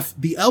latter half,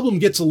 the album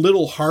gets a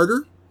little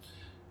harder.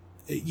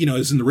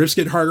 As in the riffs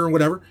get harder and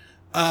whatever.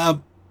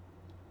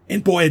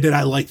 And boy, did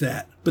I like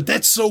that. But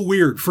that's so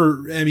weird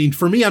for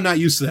me, I'm not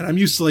used to that. I'm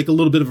used to like a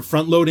little bit of a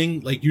front loading.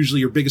 Like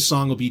usually your biggest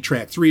song will be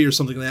track 3 or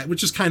something like that,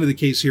 which is kind of the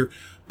case here.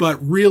 But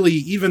really,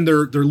 even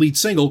their lead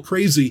single,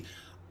 Crazy,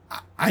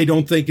 I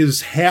don't think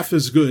is half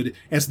as good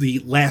as the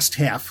last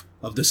half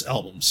of this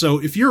album. So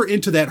if you're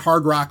into that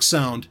hard rock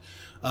sound,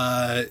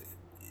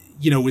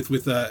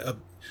 with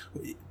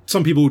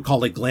some people would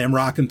call it glam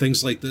rock and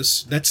things like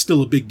this. That's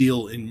still a big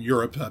deal in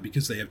Europe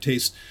because they have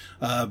taste.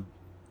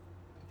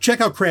 Check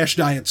out Crash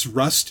Diet's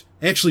Rust.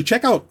 Actually,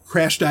 check out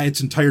Crash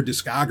Diet's entire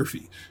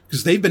discography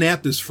because they've been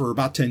at this for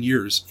about 10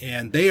 years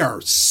and they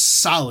are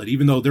solid,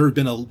 even though there's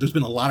been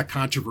a lot of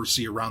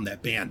controversy around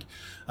that band.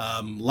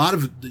 A lot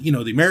of,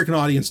 the American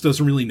audience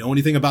doesn't really know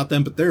anything about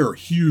them, but they're a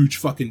huge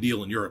fucking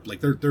deal in Europe.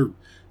 Like they're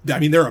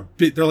like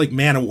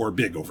Manowar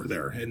big over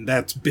there, and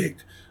that's big.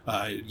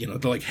 They're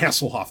like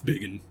Hasselhoff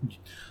big, and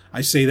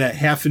I say that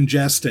half in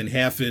jest and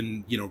half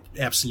in,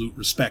 absolute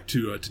respect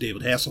to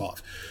David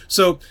Hasselhoff.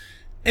 So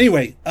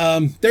anyway,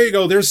 there you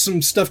go. There's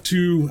some stuff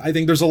I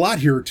think there's a lot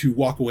here to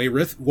walk away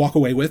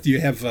with.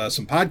 You have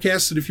some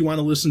podcasts that if you want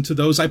to listen to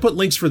those, I put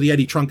links for the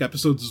Eddie Trunk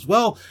episodes as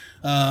well.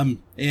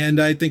 And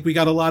I think we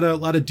got a lot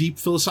of deep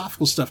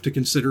philosophical stuff to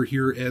consider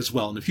here as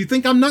well. And if you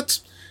think I'm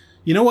nuts,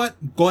 you know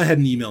what? Go ahead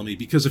and email me,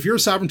 because if you're a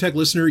Sovereign Tech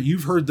listener,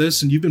 you've heard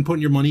this and you've been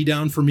putting your money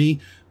down for me,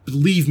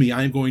 believe me,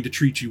 I am going to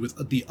treat you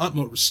with the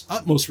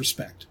utmost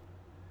respect.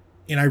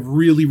 And I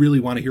really, really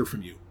want to hear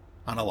from you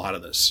on a lot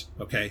of this.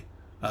 Okay.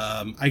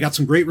 I got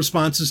some great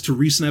responses to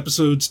recent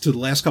episodes, to the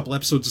last couple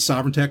episodes of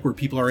Sovereign Tech, where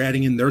people are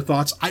adding in their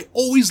thoughts. I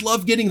always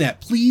love getting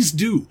that. Please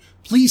do.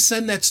 Please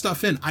send that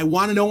stuff in. I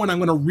want to know when I'm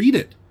going to read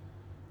it.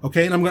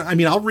 Okay. And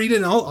I'll read it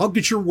and I'll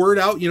get your word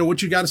out,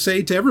 what you got to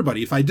say to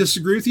everybody. If I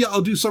disagree with you,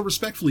 I'll do so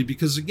respectfully,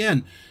 because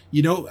again,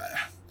 in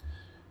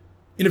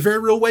a very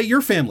real way,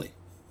 you're family.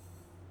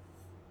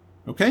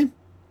 Okay.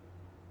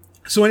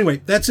 So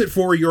anyway, that's it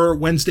for your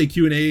Wednesday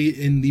Q&A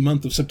in the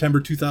month of September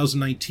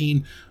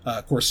 2019.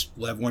 Of course,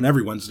 we'll have one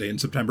every Wednesday in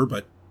September,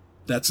 but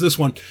that's this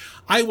one.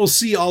 I will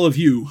see all of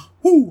you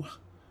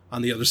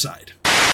on the other side.